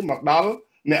កគឺមកដល់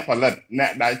អ្នកផលិតអ្ន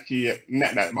កដែលជាអ្ន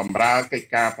កដែលបម្រើកិច្ច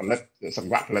ការផលិតស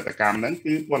ង្វាក់ផលិតកម្មហ្នឹង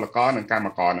គឺពលករនិងកម្ម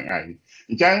ករនឹងឯង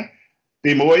អញ្ចឹង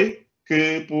ទី1គឺ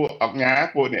ពួកអង្គការ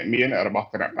ពួកអ្នកមានរបស់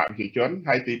គណៈបកប្រជាជន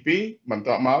ហើយទី2បន្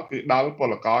ទាប់មកគឺដល់ព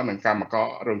លករនិងកម្មករ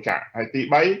រោងចក្រហើយទី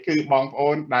3គឺបងប្អូ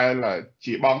នដែល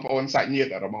ជាបងប្អូនសាច់ញាតិ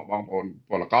របស់បងប្អូន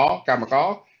ពលករកម្មករ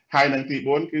ហើយនឹងទី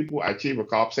4គឺពួកអាជីវ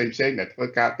ករផ្សេងៗដែលធ្វើ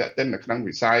ការតាក់ទិននៅក្នុង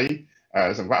វិស័យ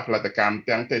សង្វាក់ផលិតកម្ម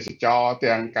ទាំងទេសចរ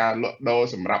ទាំងការលក់ដូរ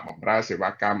សម្រាប់បម្រើសេវា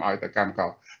កម្មឲ្យទៅកម្មក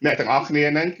រអ្នកទាំងអស់គ្នា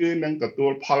ហ្នឹងគឺនឹងទទួ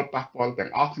លផលប៉ះពាល់ទាំ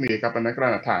ងអស់គ្នាក៏ប៉ុន្តែគ្រា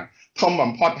ន់តែថាធំ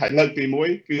បំផុតហើយលើកទី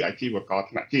1គឺអាជីវករ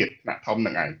ថ្នាក់ជាតិថ្នាក់ធំហ្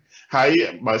នឹងឯងហើយ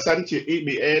បើសិនជា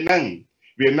EBA ហ្នឹង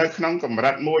វានៅក្នុងកម្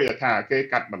រិតមួយថាគេ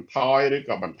កាត់បន្ថយឬ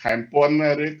ក៏បន្ថែមពន្ធ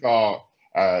ឬក៏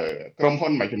ក្រុមហ៊ុ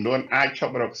នមួយចំនួនអាចឈ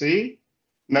ប់រកស៊ី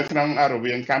នៅក្នុងរ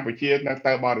វាងកម្ពុជានៅ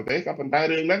ទៅបរទេសក៏ប៉ុន្តែ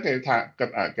រឿងហ្នឹងគេថា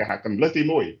គេហៅកន្លឹះទី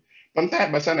1ប៉ុន្តែ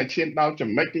បើសិនតែឈានដល់ចំ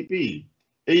ណុចទី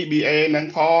2 EBA នឹង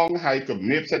ផងហើយគំ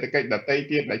នាបសេដ្ឋកិច្ចដទៃ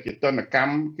ទៀតដែលជាទណ្ឌក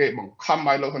ម្មគេបង្ខំ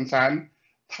ឲ្យលោកហ៊ុនសែន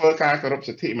ធ្វើការគោរព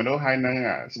សិទ្ធិមនុស្សហើយនឹង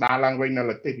ស្ដារឡើងវិញនៅ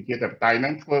លទ្ធិប្រជាធិបតេយ្យហ្នឹ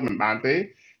ងធ្វើមិនបានទេ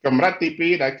កម្រិតទី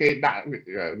2ដែលគេដាក់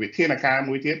វិធានការ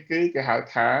មួយទៀតគឺគេហៅ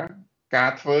ថាការ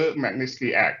ធ្វើ Magnitsky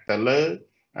Act ទៅលើ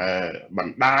ប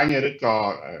ណ្ដាញឬក៏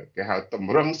គេហៅត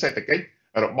ម្រឹងសេដ្ឋកិច្ច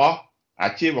របស់អា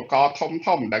ជីវករ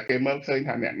ធំដែលគេមើលឃើញ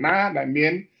ថាអ្នកណាដែលមា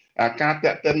នការ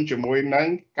តាក់ទិនជាមួយនឹង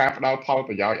ការផ្ដល់ផល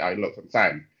ប្រយោជន៍ឲ្យលោកហ៊ុនសែ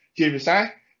នជាពិសេស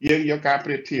យើងយកការប្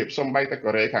រៀបធៀបសូម្បីតែ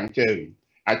កូរ៉េខាងជើង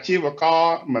អាជីវករ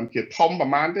មិនជាធំប្រ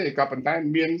មាណទេក៏ប៉ុន្តែ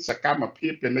មានសកម្មភា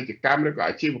ពពាណិជ្ជកម្មឬក៏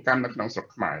អាជីវកម្មនៅក្នុងស្រុក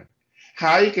ខ្មែរ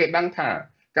ហើយគេដឹងថា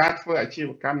ការធ្វើអាជីវ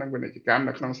កម្មនិងពាណិជ្ជកម្ម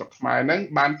នៅក្នុងស្រុកខ្មែរហ្នឹង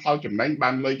បានផលចំណេញបា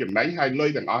នលុយចំណេញហើយលុយ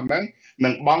ទាំងអស់ហ្នឹងនឹ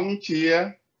ងបង់ជា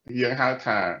យើងហៅ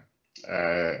ថា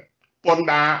ពន្ធ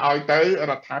ដារឲ្យទៅ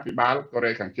រដ្ឋាភិបាលកូ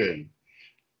រ៉េខាងជើង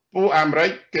ពួកអាមេរិ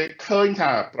កគេឃើញ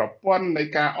ថាប្រព័ន្ធនៃ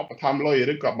ការឧបត្ថម្ភលុយ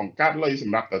ឬក៏បង្កើតលុយស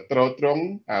ម្រាប់ទៅទ្រទ្រង់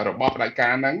របបផ្ដាច់កា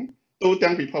រហ្នឹងទូ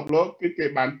ទាំងពិភពលោកគឺគេ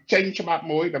បានចេញច្បាប់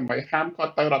មួយដើម្បីហាមឃា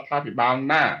ត់ទៅរដ្ឋាភិបាល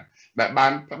ណាដែលបា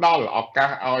នផ្ដល់ឱកា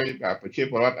សឲ្យប្រជា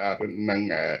ពលរដ្ឋនិង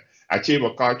អាជីវ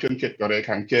ករជនជាតិកូរ៉េ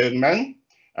ខាងជើងហ្នឹង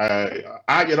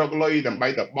អាចរកលុយដើម្បី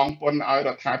ទៅបង់ពន្ធឲ្យរ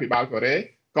ដ្ឋាភិបាលកូរ៉េ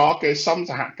ក៏គេសុំ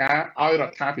សហការឲ្យរ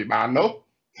ដ្ឋាភិបាលនោះ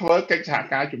ធ្វើកិច្ចសហ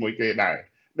ការជាមួយគេដែរ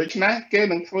ដូច្នេះគេ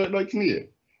នឹងធ្វើដូចគ្នា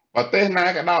ប្រទេសណា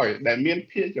ក៏ដោយដែលមាន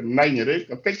ភាគចំណេញឬ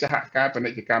ក៏កិច្ចសហការពាណិ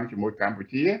ជ្ជកម្មជាមួយកម្ពុ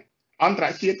ជាអន្តរ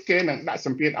ជាតិគេនឹងដាក់ស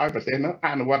ម្ពាធឲ្យប្រទេសនោះអ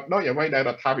នុវត្តដោយអ្វីដែល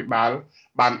រដ្ឋាភិបាល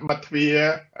បានបិទទ្វារ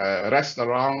រេស្តូ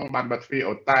រ៉ង់បានបិទទ្វារ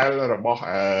អូតែលរបស់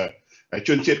ជ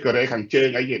នជាតិកូរ៉េខាងជើង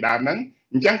អីជាដើមហ្នឹង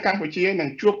អញ្ចឹងកម្ពុជានឹង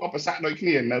ជួបឧបសគ្គដូចគ្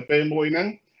នានៅពេលមួយហ្នឹង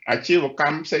អាជីវក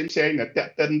ម្មផ្សេងដែលតា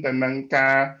ក់ទិនទៅនឹងកា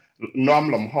រនាំ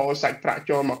លំហូរសាច់ប្រាក់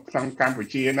ចូលមកក្នុងកម្ពុ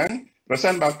ជាហ្នឹងប្រសិ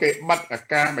នបើគេបិទ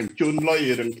ការបញ្ជូនលុយ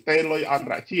ឬផ្ទេរលុយអន្ត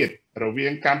រជាតិរវា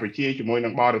ងកម្ពុជាជាមួយនឹ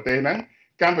ងបរទេសហ្នឹង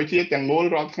កម្ពុជាទាំងមូល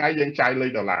រាល់ថ្ងៃយើងចាយលុយ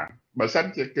ដុល្លារបើសិន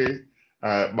ជាគេ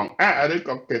បង្អាក់ឬ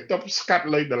ក៏គេទប់ស្កាត់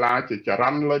លុយដុល្លារជាចរ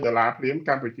ន្តលុយដុល្លារព្រាមក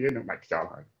ម្ពុជានឹងដាច់ខ្យល់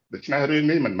ហើយដូច្នេះរឿង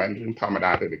នេះមិនមែនរឿងធម្ម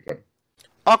តាទេទេ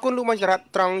អរគុណលោកបញ្ចរត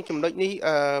ត្រង់ចំណុចនេះ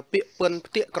ពាក្យពឹន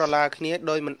ផ្ទាកក្រឡាគ្នា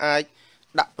ដោយមិនអាច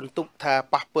ដាក់បន្ទុកថា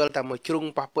ប៉ះពាល់តែមួយជ្រុង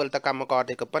ប៉ះពាល់តែកម្មករ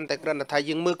ទេក៏ប៉ុន្តែគ្រាន់តែថា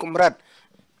យើងមើលកម្រិត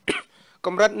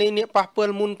នេះអ្នកប៉ះពា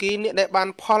ល់មុនគេអ្នកដែលបាន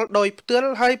ផលដោយផ្ទាល់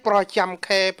ហើយប្រចាំ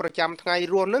ខែប្រចាំថ្ងៃ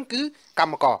រស់ហ្នឹងគឺក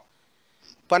ម្មករ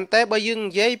ប៉ុន្តែបើយើង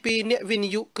និយាយពីអ្នកវិនិ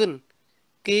យោគ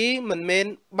គេមិនមែន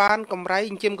បានកម្រៃ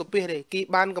ចិញ្ចឹមកាពះទេគេ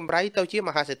បានកម្រៃទៅជាម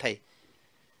ហាសេដ្ឋី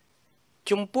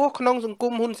ចំពោះក្នុងសង្គ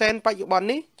មហ៊ុនសែនបច្ចុប្បន្ន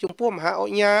នេះចំពោះមហាអ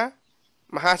ញ្ញា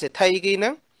មហាសេដ្ឋីគេហ្នឹ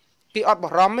ងគេអត់បា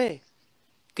រម្ភទេ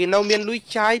គេនៅមានលុយ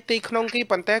ចាយទីក្នុងគេ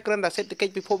ប៉ុន្តែគ្រាន់តែសេដ្ឋកិច្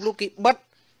ចពិភពលោកគេបិទ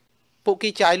ពួកគេ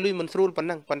ចាយលុយមិនស្រួលប៉ុណ្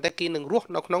ណឹងប៉ុន្តែគេនឹងរស់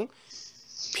នៅក្នុង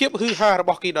ភាពហ៊ឺហារប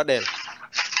ស់គេដដែល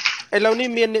ឥឡូវនេះ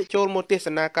មានអ្នកចូលមកទេស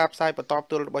នាការផ្សាយបន្តផ្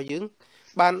ទាល់របស់យើង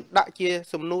បានដាក់ជា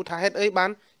សំណួរថាហេតុអីបាន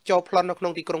ចូលប្លន់នៅក្នុ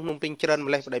ងទីក្រុងភ្នំពេញច្រើន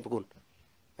ម្លេះប្តីប្រគុណ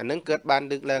អានឹងកើតបាន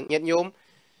លើកឡើងញាតិញោម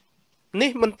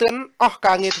នេះមិនទាន់អស់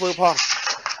ការងារធ្វើផង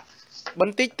ប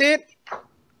ន្តិចទៀត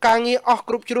ការងារអស់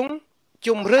គ្រប់ជ្រុង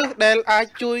ជំរឿសដែលអាច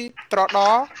ជួយត្រដ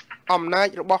រអំណាច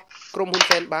របស់ក្រុមហ៊ុន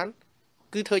សែនបាន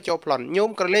គឺធ្វើចូលប្លន់ញោម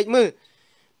ក្រឡេកមើល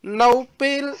នៅ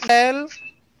ពេលដែល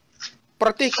ប្រ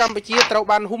ទេសកម្ពុជាត្រូវ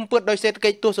បានហ៊ុំពើដោយសេដ្ឋកិ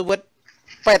ច្ចទស្សវត្ស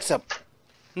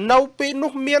80នៅពេល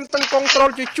នោះមានទាំងកុងត្រូល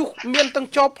ជជុះមានទាំង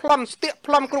ចោលប្លន់ស្ទាក់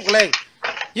ប្លន់គ្រប់កន្លែង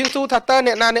យើងសួរថាតើ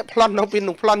អ្នកណាអ្នកប្លន់នៅពេល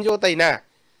នោះប្លន់យកទៅណា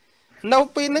នៅ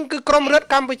ពេលហ្នឹងគឺក្រមរដ្ឋ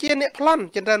កម្ពុជាអ្នកប្លន់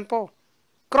ចិនរិនពោ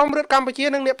ក្រមរដ្ឋកម្ពុជា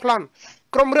នឹងអ្នកប្លន់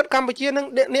ក្រមរដ្ឋកម្ពុជានឹង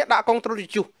អ្នកដាក់កុងត្រូលជ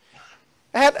ជុះ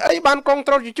ហេតុអីបានកុង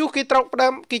ត្រូលជជុះគេត្រូវផ្ដើ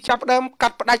មគេចាប់ផ្ដើមកា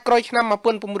ត់ផ្ដាច់ក្រោយឆ្នាំ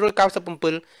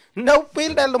1997នៅពេល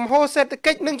ដែលលំហូរសេដ្ឋ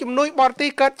កិច្ចនិងជំនួយបរទេស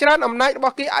កើតច្រើនអំណាចរប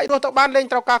ស់គេអាចរស់ទៅបានលែង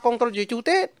ត្រូវការកុងត្រូលជជុះ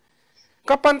ទេ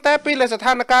ក៏ប៉ុន្តែពេលដែលស្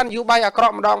ថានភាពនយោបាយអាក្រ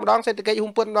ក់ម្ដងសេដ្ឋកិច្ច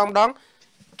ហ៊ុំពើម្ដង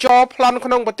ចោលប្លន់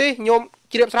ក្នុងប្រទេសញោម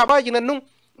ជ្រាបស្រាប់ហើយជំនាន់នោះ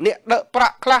អ្នកដឹកប្រា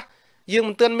ក់ខ្លះយើង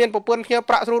មិនទាន់មានប្រព័ន្ធគ្នា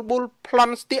ប្រាក់ស្រួលប៊ូលប្ល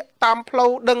ន់ស្ទាក់តាមផ្លូ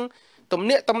វដឹងទំ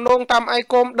នាក់ទំនងតាមអី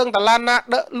គមដឹងតឡានណា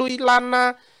ដឹកលុយឡានណា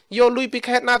យកលុយពី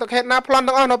ខេត្តណាទៅខេត្តណាប្លន់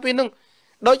ទាំងអស់នៅពេលនោះ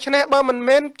ដូច្នេះបើមិន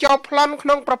មែនចោលប្លន់ក្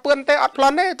នុងប្រព័ន្ធទេអត់ប្ល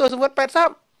ន់ទេទស្សវត្ស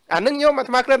80អានឹងញោមអា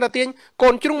ត្មាគ្រាន់តែទាញកូ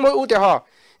នជ្រុងមួយឧទាហរណ៍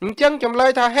អញ្ចឹងចម្លើ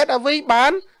យថាហេតុអ្វីបា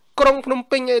នក្រុងភ្នំ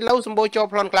ពេញឥឡូវសម្បូរចោល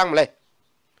ប្លន់ខ្លាំងម្លេះ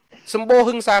សម្បូរ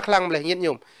ហឹង្សាខ្លាំងម្លេះញាតិ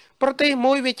ញោមប្រទេស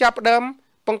មួយវាចាប់ផ្ដើម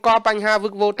បង្កបញ្ហាវឹ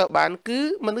កវរទៅបានគឺ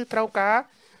មនុស្សត្រូវការ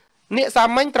អ្នកសា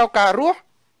មញ្ញត្រូវការរស់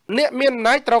អ្នកមានអំ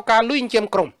ណាចត្រូវការលុយចិញ្ចឹម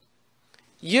ក្រុម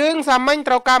យើងសាមញ្ញ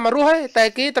ត្រូវការមករស់ទេតែ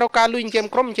គេត្រូវការលុយចិញ្ចឹម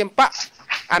ក្រុមចិញ្ចឹមបក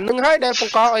អានឹងហើយដែលប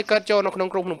ង្កឲ្យកើតចូលនៅក្នុង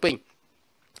ក្រុងភ្នំពេញ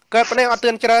កើតប៉ុណ្ណេះអត់ទឿ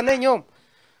នច្រើនទេញោម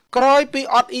ក្រោយពី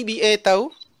អត់ EBA ទៅ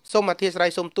សូមអធិស្ឋាន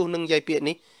សូមទូសនឹងនិយាយពាក្យ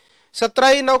នេះស្ត្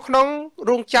រីនៅក្នុង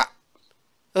រោងចក្រ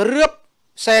រឿប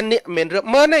សែននាក់មិនរឿប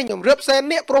ម៉ឺនទេញោមរឿបសែន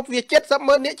នាក់ព្រោះវា70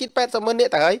ម៉ឺននាក់ជិត80ម៉ឺននា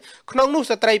ក់ទៅហើយក្នុងនោះ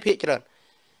ស្ត្រីភាគច្រើន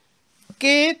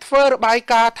គេធ្វើរបាយ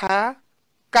ការណ៍ថា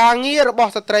ការងាររប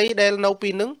ស់ស្ត្រីដែលនៅពី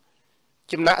នឹង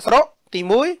ចំណាក់ស្រុកទី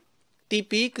1ទី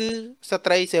2គឺស្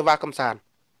ត្រីសេវាកំសាន្ត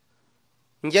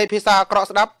និយាយភាសាអាក្រក់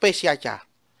ស្ដាប់ពេទ្យាចារ្យ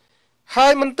ហើ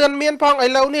យមិនទាន់មានផងឥ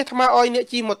ឡូវនេះអាត្មាអោយអ្នក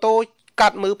ជិះម៉ូតូកា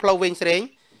ត់មើលផ្លូវវែងស្រេង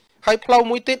ហើយផ្លូវ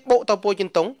មួយទៀតបូកទៅពោជិន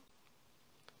តុង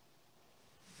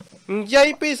និយាយ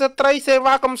ពីស្ត្រីសេ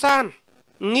វាកំសាន្ត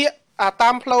ងាកអាតា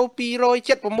មផ្លូវ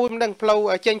276មិនដឹងផ្លូវ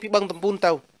ចេញពីបឹងតំពូន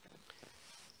ទៅ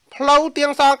ផ្លូវទាំ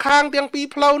ងសងខាងទាំងពីរ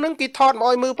ផ្លូវហ្នឹងគេថតមក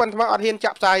ឲ្យមើលប៉ុន្តែអត់ហ៊ាន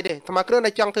ចាក់ផ្សាយទេអាត្មាគ្រាន់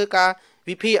តែចង់ធ្វើការ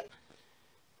វិភាគ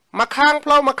មកខាងផ្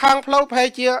លូវប្រហែល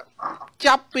ជា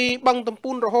ចាប់ពីបឹងតំ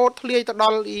ពូនរហូតធ្លាយទៅដ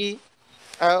ល់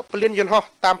ពលានយន្តហោះ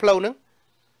តាមផ្លូវហ្នឹង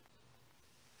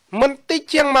មិនតិច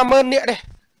ជាង10000នាក់ទេ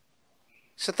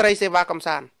ស្ត្រីសេវាកំ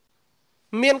សាន្ត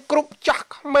មានគ្រប់ចាស់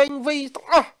ក្មេងវ័យទាំង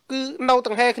អស់គឺនៅ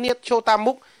ទាំងហែគ្នាឈរតាម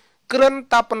មុខគ្រិន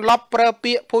តែបន្លប់ប្រើ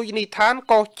ពាក្យភោជនីយដ្ឋាន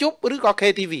កោជប់ឬក៏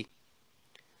KTV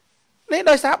នេះ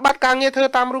ដោយសារបាត់ការងារធ្វើ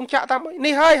តាមរោងចក្រតាម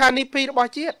នេះហើយហានិភ័យរប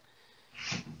ស់ជាតិ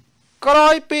ក្រោ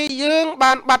យពីយើង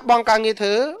បានបាត់បង់ការងារធ្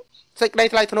វើសេចក្តី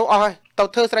ថ្លៃថ្នូរអស់ហើយទៅ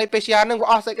ធ្វើស្រីពេទ្យានឹងវា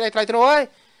អស់សេចក្តីថ្លៃថ្នូរហើយ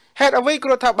ហេតុអ្វីគ្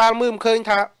រូថាបាលមើលមិនឃើញ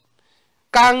ថា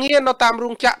ការងារនៅតាមរោ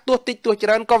ងចក្រទោះតិចទោះច្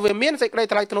រើនក៏វាមានសេចក្តី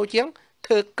ថ្លៃថ្នូរជាង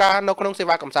ធ្វើការនៅក្នុងសេ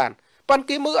វាកំសាន្តប៉ុន្តែ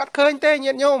គេមើលអត់ឃើញទេ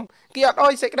ញាតិញោមគេអត់អោ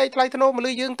យសេចក្តីថ្លៃថ្នូរមក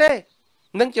លើយើងទេ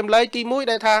នឹងចម្លើយទី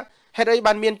1ដែលថាហេតុអី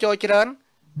បានមានចូលច្រើន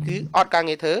គឺអត់ការ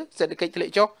ងារធ្វើសេដ្ឋកិច្ចធ្លា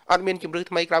ក់ចុះអត់មានជំរឿ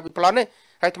ថ្មីក្រៅពីប្លន់ទេ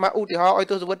ហើយអាត្មាឧទាហរណ៍ឲ្យ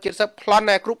ទស្សវត្ស70ប្លន់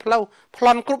តែគ្រប់ផ្លូវប្ល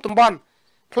ន់គ្រប់តំបន់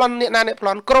ប្លន់អ្នកណាអ្នកប្ល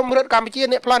ន់ក្រមរដ្ឋកម្ពុជា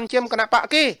អ្នកប្លន់ជាគណៈបក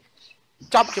គេ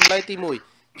ចប់ចម្លើយទី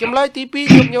1ចម្លើយទី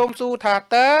2ខ្ញុំញោមសួរថា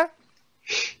តើ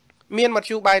មានមធ្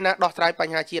យោបាយណាដោះស្រាយប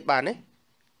ញ្ហាជាតិបានទេ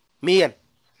មាន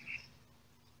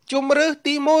ជំរឿ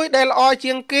ទី1ដែលល្អ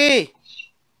ជាងគេ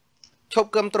ឈប់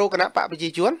គ្រប់គ្រងគណៈបកប្រជា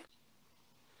ជន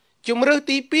ជំរឿ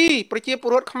ទី2ប្រជាពល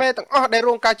រដ្ឋខ្មែរទាំងអស់ដែលរ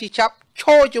ងការជិះចាប់ឈ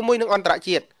រជាមួយនឹងអន្តរ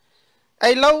ជាតិ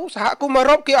ឥឡូវសហគមន៍អឺ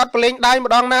រ៉ុបគេអត់ប្រឡែងដៃ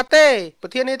ម្ដងណាទេប្រ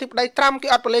ធានាធិបតីត្រាំគេ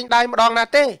អត់ប្រឡែងដៃម្ដងណា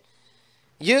ទេ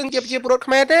យើងជាប្រជាពលរដ្ឋ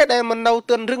ខ្មែរទេដែលមិននៅ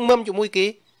ទន់រឹងមឹមជាមួយគេ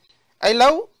ឥឡូ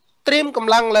វត្រៀមក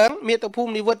ម្លាំងឡើងមាតុភូ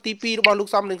មិនិវត្តទី2របស់លោក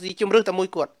សំរងស៊ីជំរឿតែមួយ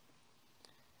គាត់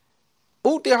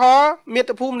ឧទាហរណ៍មា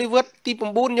តុភូមិនិវត្តទី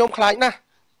9ញោមខ្លាចណាស់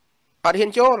អត់ហ៊ា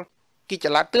នចូលគេច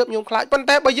ល័តទើបញោមខ្លាចប៉ុន្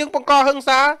តែបើយើងបង្កហិង្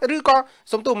សាឬក៏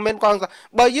សំទុំមិនមែនកហិង្សា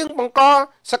បើយើងបង្ក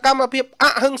សកម្មភាពអ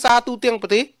ហិង្សាទូទាំងប្រ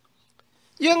ទេស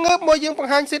យើងងើបមកយើងប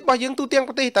ង្ហាញសិទ្ធិរបស់យើងទូទាំង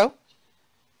ប្រទេសទៅ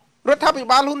រដ្ឋាភិ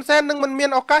បាលហ៊ុនសែននឹងមិនមាន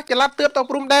ឱកាសចល័តទើបទៅ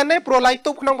ព្រំដែនទេព្រោះឡៃ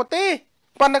ទុបក្នុងប្រទេស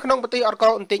ប៉ុន្តែក្នុងប្រទេសអត់ក្រ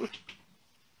បន្តិច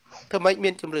ធ្វើម៉េចមា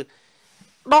នជំរឿ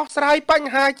ដោះស្រាយប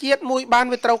ញ្ហាជាតិមួយបាន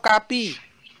វាត្រូវការពីរ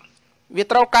វា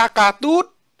ត្រូវការទូត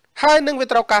ហើយនឹងវា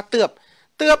ត្រូវការទើប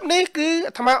នេះគឺ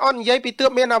អាត្មាអត់និយាយពីទើ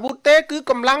បមានអាវុធទេគឺ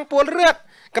កម្លាំងពលរដ្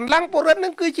ឋនឹ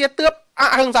ងគឺជាទើបអ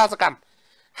ហិង្សាសកម្ម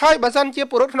ហើយបើសិនជា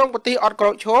ពលរដ្ឋក្នុងប្រទេសអត់ក្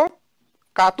រោកឈរ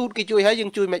ការទូតគេជួយហើយយើ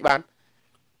ងជួយមិនបាន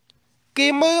គេ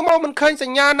មើលមកមិនឃើញស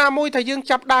ញ្ញាណាមួយថាយើង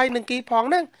ចាប់ដៃនឹងគេផង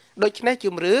ហ្នឹងដូច្នេះ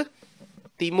ជំរឿ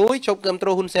ទី1ជប់គ្រប់គ្រ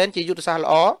ងហ៊ុនសែនជាយុទ្ធសាស្ត្រ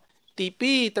ល្អទី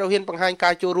2ត្រូវហ៊ានបង្ហាញកា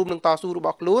រចូលរួមនឹងតស៊ូរប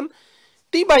ស់ខ្លួន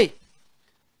ទី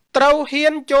3 ត្រូវហ៊ា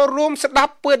នចូលរួមស្ដា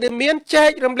ប់ព័ត៌មានចែ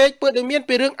ករំលែកព័ត៌មាន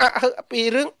ពីរឿង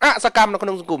អសកម្មនៅក្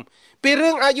នុងសង្គមពីរឿ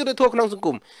ងអយុត្តិធម៌ក្នុងសង្គ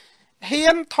មហ៊ា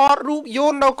នថតរូបយ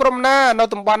ន្តនៅក្រុមណានៅ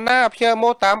តំបន់ណាផ្ញើម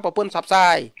កតាមប្រព័ន្ធផ្សព្វផ្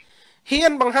សាយហ៊ា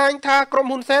នបង្ហាញថាក្រុម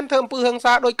ហ៊ុនសែនធ្វើអំពើហិង្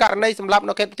សាដោយករណីសម្លាប់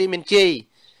នៅខេត្តបន្ទាយមានជ័យ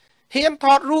ហ៊ានថ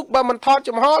តរូបបើមិនថត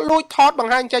ចំហលួចថតប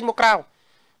ង្ហាញចេញមកក្រៅ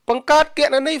បង្កើតគ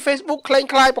ណនី Facebook คล้าย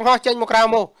คล้ายបង្ហោះចេញមកក្រៅ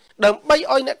មកដើម្បី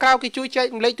ឲ្យអ្នកក្រៅគេជួយចែក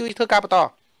រំលែកជួយធ្វើការបន្ត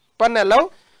ប៉ុន្តែឥឡូវ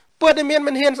ព័ត៌មាន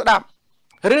មិនហ៊ានស្ដាប់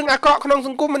រឿងអាក្រក់ក្នុងស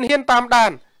ង្គមមិនហ៊ានតាមដា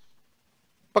ន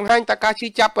បង្ហាញតែការជឿ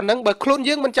ចាប់ប៉ុណ្ណឹងបើខ្លួន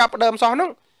យើងមិនចាប់ផ្ដើមសោះហ្នឹង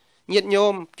ញាតិញោ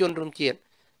មជនរួមជាតិ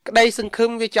ក្តីសង្ឃឹម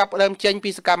វាចាប់ផ្ដើមចេញ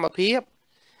ពីសកម្មភាព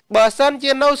បើសិន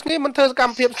ជានៅស្ងៀមមិនធ្វើសក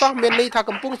ម្មភាពសោះមានន័យថា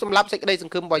កំពុងសម្លាប់សេចក្តីស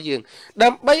ង្ឃឹមរបស់យើងដើ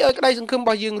ម្បីឲ្យក្តីសង្ឃឹមរប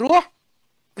ស់យើងរស់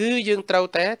គឺយើងត្រូវ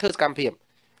តែធ្វើសកម្មភាព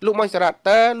លោកមកសារ៉ាត់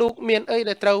តើលោកមានអី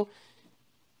ដែលត្រូវ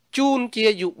ជូនជា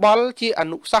យោបល់ជាអ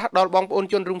នុសាសន៍ដល់បងប្អូន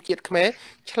ជនរួមជាតិខ្មែរ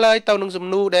ឆ្លើយទៅនឹងសំ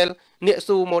ណួរដែលអ្នក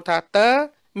ស៊ូមកថាតើ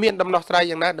មានដំណោះស្រាយ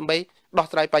យ៉ាងណាដើម្បីដោះ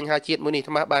ស្រាយបញ្ហាជាតិមួយនេះអា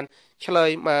ត្មាបានឆ្លើយ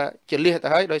មកចលះទៅ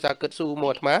ហើយដោយសារគិតស៊ូមក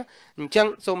អាត្មាអញ្ចឹង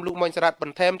សូមលោកមកសារ៉ាត់ប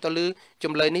ន្ថែមទៅលើច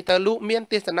ម្លើយនេះតើលោកមាន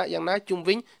ទស្សនៈយ៉ាងណាជុំ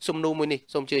វិញសំណួរមួយនេះ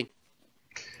សូមអញ្ជើញ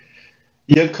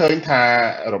យើងឃើញថា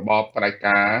របបផ្ដាច់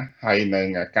ការហើយនឹង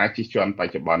ការជិះជាន់ប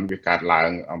ច្ចុប្បន្នវាកើតឡើង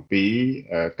អំពី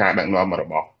ការដឹកនាំរ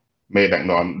បស់មេដឹក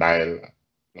នាំដែល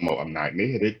មកអំណាចនេះ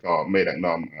ឬក៏មេដឹក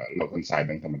នាំលោកហ៊ុនសែន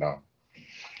នឹងតែម្ដង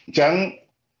អញ្ចឹង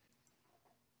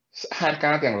ហេតុ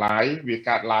ការណ៍ទាំងឡាយវា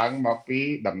កើតឡើងមកពី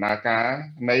ដំណើរការ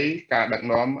នៃការដឹក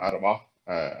នាំរបស់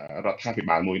រដ្ឋាភិ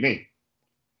បាលមួយនេះ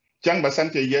អញ្ចឹងបើសិន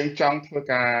ជាយើងចង់ធ្វើ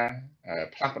ការ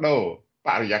ផ្លាស់ប្ដូរប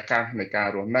រិយាកាសនៃការ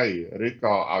រស់នៅឬ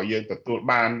ក៏ឲ្យយើងទទួល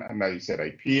បាននៅសេរី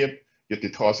ភាពយុត្តិ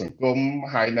ធម៌សង្គម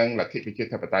ហើយនឹងលទ្ធិប្រជា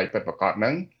ធិបតេយ្យពិតប្រាកដហ្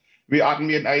នឹងវាអត់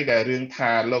មានអីដែលរឿង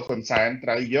ថាលោកហ៊ុនសែនត្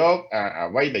រូវយក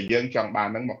អ្វីដែលយើងចង់បាន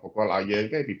ហ្នឹងមកបកគលឲ្យយើង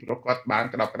ទេពីព្រោះគាត់បាន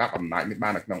ក្តាប់អំណាចនេះបា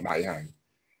ននៅក្នុងដៃហើយ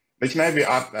ដូច្នេះវា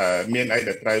អត់មានអី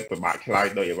ដែលត្រូវពិបាកឆ្លើយ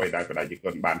ដោយអ្វីដែលបដិជ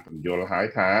នបានពន្យល់ហើយ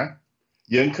ថា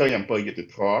យើងឃើញអំពើយុត្តិ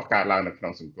ធម៌កើតឡើងនៅក្នុ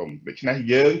ងសង្គមដូច្នេះ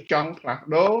យើងចង់ផ្លាស់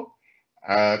ប្ដូរ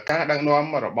ការដឹកនាំ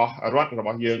របស់រដ្ឋរប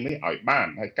ស់យើងនេះឲ្យបាន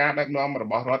ហើយការដឹកនាំរ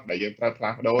បស់រដ្ឋដែលយើងត្រូវផ្លា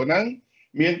ស់ប្ដូរហ្នឹង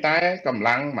មានតែកម្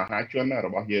លាំងមហាជនរ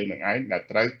បស់យើងនឹងឯងដែល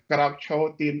ត្រូវក្រោកឈរ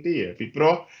ទាមទារពីព្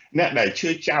រោះអ្នកដែលឈឺ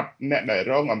ចាប់អ្នកដែល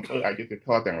រងអំពើអយុត្តិធ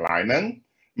ម៌ទាំងឡាយហ្នឹង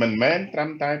មិនមែនត្រឹម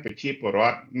តែប្រជាពលរ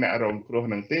ដ្ឋអ្នករងគ្រោះ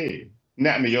នឹងទេ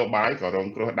អ្នកនយោបាយក៏រង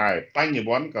គ្រោះដែរបញ្ញ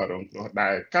វន្តក៏រងគ្រោះដែ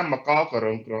រកម្មករក៏រ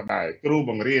ងគ្រោះដែរគ្រូ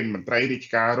បង្រៀនមន្ត្រីរាជ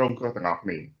ការរងគ្រោះទាំងអស់គ្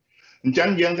នាអញ្ចឹង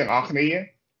យើងទាំងអស់គ្នា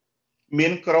មា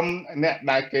នក្រុមអ្នក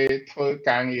ដែលគេធ្វើ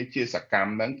ការងារជាសកម្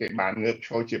មហ្នឹងគេបានងើបឈ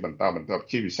រជាបន្តបន្ទាប់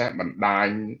ជាពិសេសបណ្ដាញ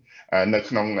នៅ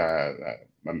ក្នុង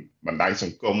បណ្ដាញស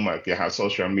ង្គមគេហៅ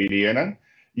social media ហ្នឹង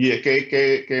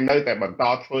គេនៅតែបន្ត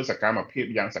ធ្វើសកម្មភាព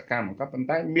យ៉ាងសកម្មក៏ប៉ុន្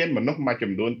តែមានមនុស្សមួយ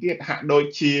ចំនួនទៀតហាក់ដូច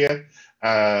ជា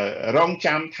រង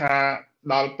ចាំថា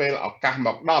ដល់ពេលឱកាសម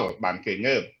កដល់បានគេ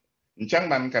ងើបអញ្ចឹង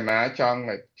បានកណាចង់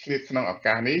ឆ្លៀតក្នុងឱ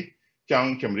កាសនេះចង់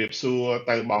ជម្រាបសួរ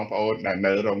ទៅបងប្អូនដែល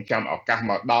នៅរងចាំឱកាស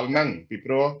មកដល់ហ្នឹងពី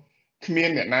ព្រោះគ្មាន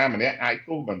អ្នកណាម្នាក់អាច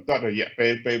គូសបន្ទាត់រយៈពេ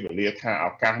លវេលាថាឱ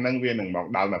កាសហ្នឹងវានឹងមក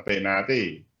ដល់នៅពេលណាទេ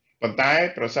ប៉ុន្តែ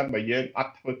ប្រសិនបើយើងអ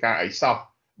ត់ធ្វើការអីសោះ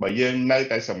បើយើងនៅ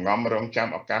តែសំងំរងចាំ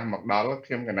ឱកាសមកដល់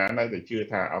ខ្ញុំកណានៅតែជឿ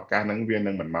ថាឱកាសហ្នឹងវា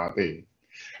នឹងមិនមកទេ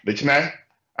ដូច្នេះ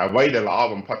អ្វីដែលល្អ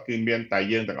បំផុតគឺមានតែ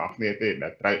យើងទាំងអស់គ្នាទេដែ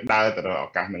លត្រូវដើរទៅរកឱ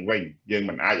កាសនឹងវិញយើង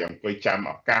មិនអាចអង្គុយចាំ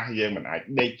ឱកាសយើងមិនអាច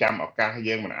ដេកចាំឱកាស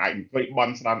យើងមិនអាចអង្គុយប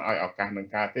ន់ស្រន់ឲ្យឱកាសនឹង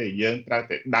កើតទេយើងត្រូវ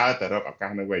តែដើរទៅរកឱកា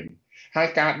សនឹងវិញហើយ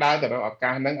ការដើរទៅរកឱ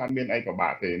កាសនឹងអត់មានអីពិបា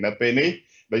កទេនៅពេលនេះ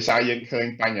ដោយសារយើងឃើញ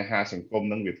បញ្ហាសង្គម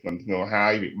នឹងវាធ្ងន់ធ្ងរហើ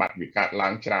យវិបត្តិវាកើតឡើ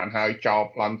ងច្រើនហើយចោល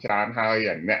ប្លន់ច្រើនហើយ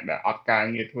អ្នកដែលអត់ការ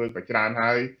ងារធ្វើក៏ច្រើន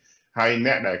ហើយ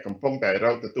អ្នកដែលកំពុងតែរ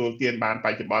កទទួលទានបានប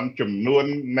ច្ចុប្បន្នចំនួន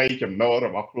នៃចំណូលរ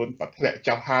បស់ខ្លួនក៏ធ្លាក់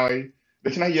ចុះហើយដូ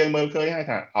ច្នេះយើងមើលឃើញហើយ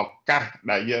ថាឱកាស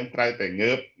ដែលយើងត្រូវតែ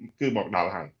ងើបគឺមកដល់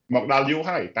ហើយមកដល់យូរ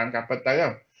ហើយតាមការពិតទៅ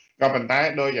ក៏ប៉ុន្តែ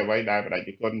ដោយអ្វីដែលបដិ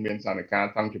ជនមានសន្និការ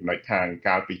ទាំងចំណុចខាង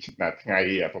កាលពីថ្ងៃ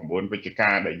9វិច្ឆិកា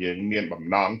ដែលយើងមានបំ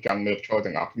ណងចង់ងើបឈរ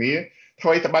ទាំងអស់គ្នាថ្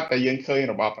មីត្បិតតែយើងឃើញ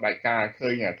របបផ្ដាច់ការឃើ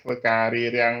ញធ្វើការរា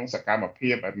រាំងសកម្មភា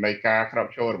ពនៃការក្រោក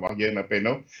ឈររបស់យើងនៅពេល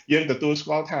នោះយើងទទួលស្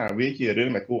គាល់ថាវាជារឿង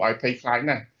ដែលគួរឲ្យភ័យខ្លាច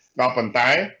ណាស់ក៏ប៉ុន្តែ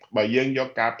បើយើងយក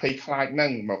ការភ័យខ្លាចនឹ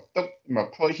ងមក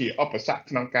ធ្វើជាឧបសគ្គ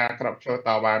ក្នុងការក្រោកឈរត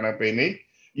វ៉ានៅពេលនេះ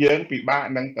យើងពិបាក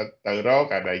នឹងទៅរក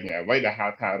អ្វីដែលហៅ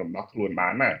ថារំដោះខ្លួនបា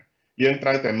នណាយើងត្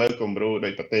រូវតែមើលគំរូដោ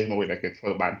យប្រទេសមួយដែលគេធ្វើ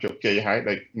បានជោគជ័យហើយ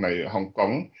ដូចនៅហុងកុ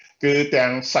ងគឺទាំ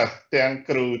ងសិស្សទាំង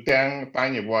គ្រូទាំងប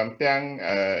ញ្ញវន្តទាំង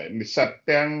និស្សិត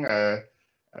ទាំង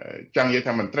ចង់និយាយ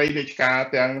ថាមន្ត្រីរាជការ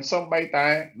ទាំងសូម្បីតែ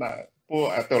ពួក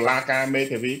តុលាការមេ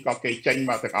ធាវីក៏គេចេញ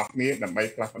មកទាំងអស់គ្នាដើម្បី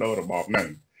ផ្លាស់ប្ដូររបបហ្នឹង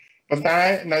ប៉ុន្តែ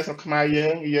នៅស្រុកខ្មែរ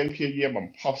យើងព្យាយាមបំ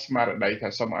ផុសស្មារតីថា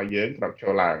សូមឲ្យយើងក្រោកចូ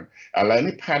លឡើងឥឡូវ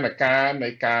នេះផែនការនៃ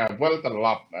ការវិលត្រឡ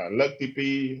ប់លើកទី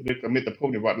2ឬក៏មាតុភូ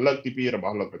មិនិវត្តលើកទី2រប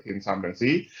ស់លោកប្រធានសំរង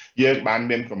ស៊ីយើងបាន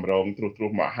មានគម្រោងត្រួ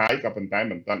សមកហើយក៏ប៉ុន្តែ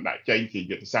មិនទាន់ដាក់ចេញជា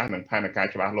យុទ្ធសាស្ត្រនិងផែនការ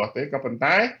ច្បាស់លាស់ទេក៏ប៉ុន្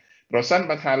តែប្រសិន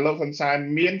បើថាលោកហ៊ុនសែន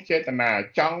មានចេតនា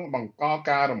ចង់បង្ក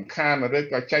ការរំខានឬ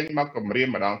ក៏ចេញមកគម្រាម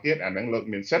ម្ដងទៀតអានឹងលោក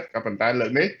មានសិទ្ធិក៏ប៉ុន្តែលើ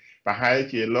កនេះប្រហែល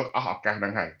ជាលោកអស់ឱកាសហ្នឹ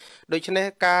ងហើយដូច្នេះ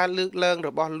ការលើកឡើងរ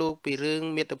បស់លោកពីរឿង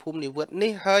មាតុភូមិនិវត្ត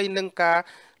នេះហើយនឹងការ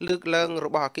លើកឡើងរ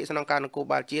បស់អគ្គស្នងការនគរ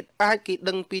បាលជាតិអាចគេ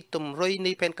ដឹងពីតម្រុយ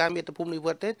នៃផែនការមាតុភូមិនិវ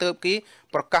ត្តទេទើបគេ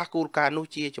ប្រកាសគោលការណ៍នោះ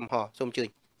ជាចំហសូមអញ្ជើញ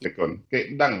គេ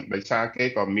ដឹងដោយសារគេ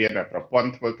ក៏មានប្រព័ន្ធ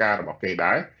ធ្វើការរបស់គេ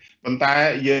ដែរប៉ុន្តែ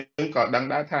យើងក៏ដឹង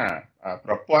ដែរថា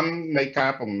ប្រព័ន្ធនៃកា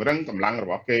រពង្រឹងកម្លាំងរ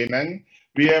បស់គេហ្នឹង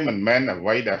វាមិនមែនអ្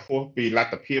វីដែលហួសពីល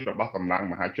ទ្ធភាពរបស់កម្លាំង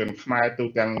មហាជនខ្មែរទូ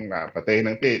ទាំងប្រទេសហ្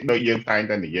នឹងទេដោយយើងតែង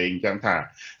តែនិយាយអញ្ចឹងថា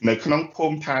នៅក្នុងភូ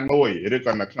មិឋានមួយឬ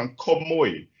ក៏នៅក្នុងឃុំមួយ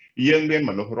យើងមាន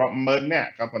មនុស្សរាប់ម៉ឺននាក់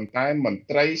ក៏ប៉ុន្តែមន្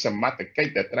ត្រីសមត្ថកិច្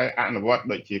ចដែលត្រូវអនុវត្ត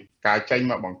ដូចជាការចេញ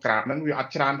មកបង្ក្រាបហ្នឹងវាអ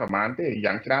ត់ច្រើនប្រហែលទេ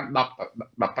យ៉ាងច្រើន10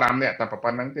 15នាក់តែប៉ុ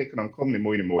ណ្្នឹងទេក្នុងឃុំនី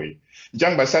មួយៗអញ្ចឹ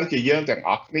ងបើសិនជាយើងទាំង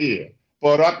អស់គ្នាព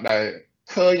លរដ្ឋដែល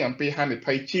ឃើញអំពីហានិ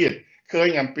ភ័យជាតិឃើញ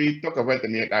អំពីទុក្ខវេទ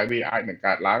នាដែលវាអាចនឹង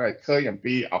កើតឡើងហើយឃើញអំ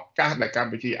ពីឱកាសដែលក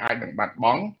ម្ពុជាអាចនឹងបាត់ប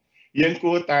ង់យើង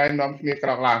គួរតែនាំគ្នាក្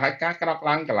រោកឡើងហើយការក្រោក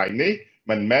ឡើងកន្លែងនេះ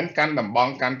មិនមែនកាន់ដំបង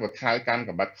កាន់ពូថៅកាន់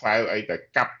កបិតខ្វែវអីទៅ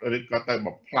កាប់ឬក៏ទៅ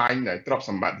បំផ្លាញទ្រព្យ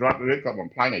សម្បត្តិរដ្ឋឬក៏បំ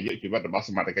ផ្លាញអាយុជីវិតរបស់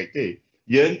សមត្ថកិច្ចទេ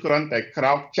យើងគ្រាន់តែក្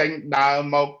រោកចេញដើរ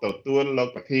មកទទួលលោក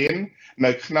ប្រធាន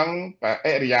នៅក្នុងអ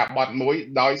រិយាប័ត្រមួយ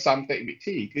ដោយសន្តិវិ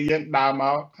ធីគឺយើងដើរម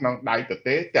កក្នុងដៃទ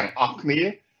ទេទាំងអស់គ្នា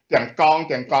ទាំងក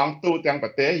ងទូទាំងប្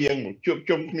រទេសយើងជួប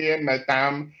ជុំគ្នានៅតា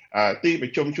មទីប្រ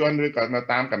ជុំជនឬក៏នៅ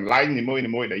តាមកន្លែងនី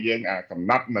មួយៗដែលយើងកំ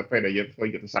ណត់នៅពេលដែលយើងធ្វើ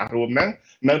យុទ្ធសាស្ត្ររួមហ្នឹង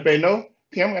នៅពេលនោះ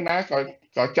ខ្ញុំកណា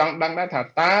ក៏ចង់ដឹងដែរថា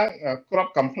តើក្រប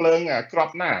កំភ្លើងក្រប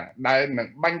ណាដែលនឹង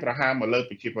បាញ់ប្រហារមកលើ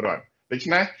ប្រជាពលរដ្ឋដូច្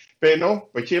នេះពេលនោះ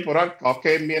ប្រជាពលរដ្ឋក៏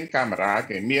គេមានកាមេរ៉ា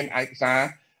គេមានឯកសារ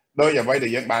ដោយអ្វីដែ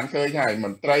លយើងបានឃើញហើយម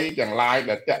ន្ត្រីទាំងឡាយ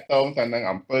ដែលតាក់ទងទៅនឹង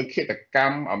អង្គើឃាតក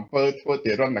ម្មអង្គើធ្វើ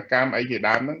ទារុណកម្មអីជា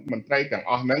ដើមហ្នឹងមន្ត្រីទាំង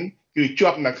អស់ហ្នឹងគឺជា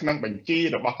ប់នៅក្នុងបញ្ជី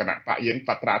របស់គណៈបកយើងប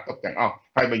ត្រាទុកទាំងអស់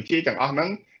ហើយបញ្ជីទាំងអស់ហ្នឹង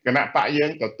គណៈបកយើ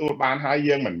ងទទួលបានហើយ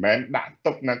យើងមិនមែនដាក់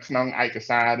ទុកនៅក្នុងឯក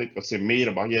សារឬក៏សេមី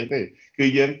របស់យើងទេគឺ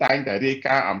យើងតែងតែរាយ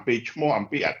ការណ៍អំពីឈ្មោះអំ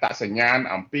ពីអត្តសញ្ញាណ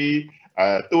អំពី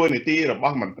តួនាទីរប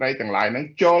ស់មន្ត្រីទាំងឡាយហ្នឹង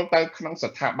ចូលទៅក្នុង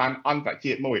ស្ថាប័នអន្តរ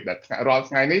ជាតិមួយដែលរាល់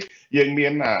ថ្ងៃនេះយើងមា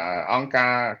នអង្គកា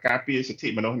រការពារសិទ្ធិ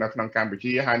មនុស្សនៅក្នុងកម្ពុ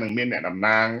ជាហើយនឹងមានអ្នកតំ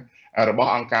ណាងរប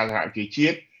ស់អង្គការសហជីវជា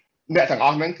តិអ្នកទាំងអ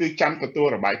ស់ហ្នឹងគឺចាំទទួល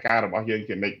របាយការណ៍របស់យើង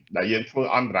ជានិច្ចដែលយើងធ្វើ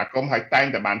អន្តរាគមន៍ហើយតែង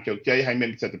តែបានជោគជ័យហើយមាន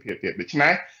ប្រសិទ្ធភាពទៀតដូច្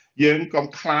នេះយើងកុំ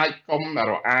ខ្លាចកុំ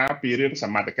រអាពីរឿងស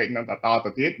មត្ថកិច្ចនឹងតទៅ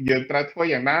ទៀតយើងត្រូវធ្វើ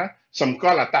យ៉ាងណាសម្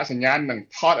គាល់អត្តសញ្ញាណនិង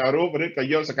ថតរូបឬក៏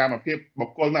យកសកម្មភាពបុ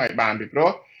គ្គលនោះឲ្យបានពីព្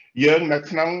រោះយើងនៅ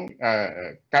ក្នុង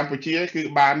កម្ពុជាគឺ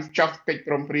បានចុះកិច្ច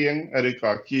ព្រមព្រៀងឬ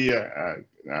ក៏ជា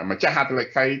ម្ចាស់ហត្ថលេ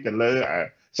ខីទៅលើ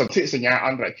សន្ធិសញ្ញាអ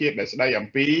ន្តរជាតិដែលស្ដីអំ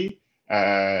ពី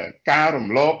ការរំ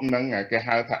លោភនិងគេ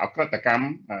ហៅថាអក្រិតកម្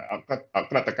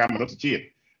មមនុស្សជាតិ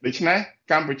ដូច្នេះ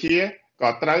កម្ពុជាក៏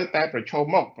ត្រូវតែប្រឈម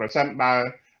មុខប្រសិនបើ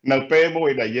នៅពេលមួយ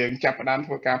ដែលយើងចាប់ផ្ដើម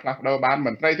ធ្វើការផ្លាស់ប្ដូរបានម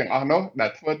ន្ត្រីទាំងអស់នោះដែល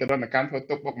ធ្វើទរណកម្មធ្វើ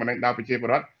ទុកបុកម្នេញដល់ប្រជាពល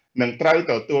រដ្ឋនឹងត្រូវ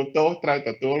ទទួលទោសត្រូវ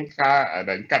ទទួលការ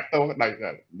ដែលកាត់ទោស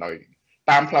ដោយ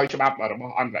តាមផ្លូវច្បាប់រប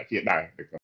ស់អន្តរជាតិដែរ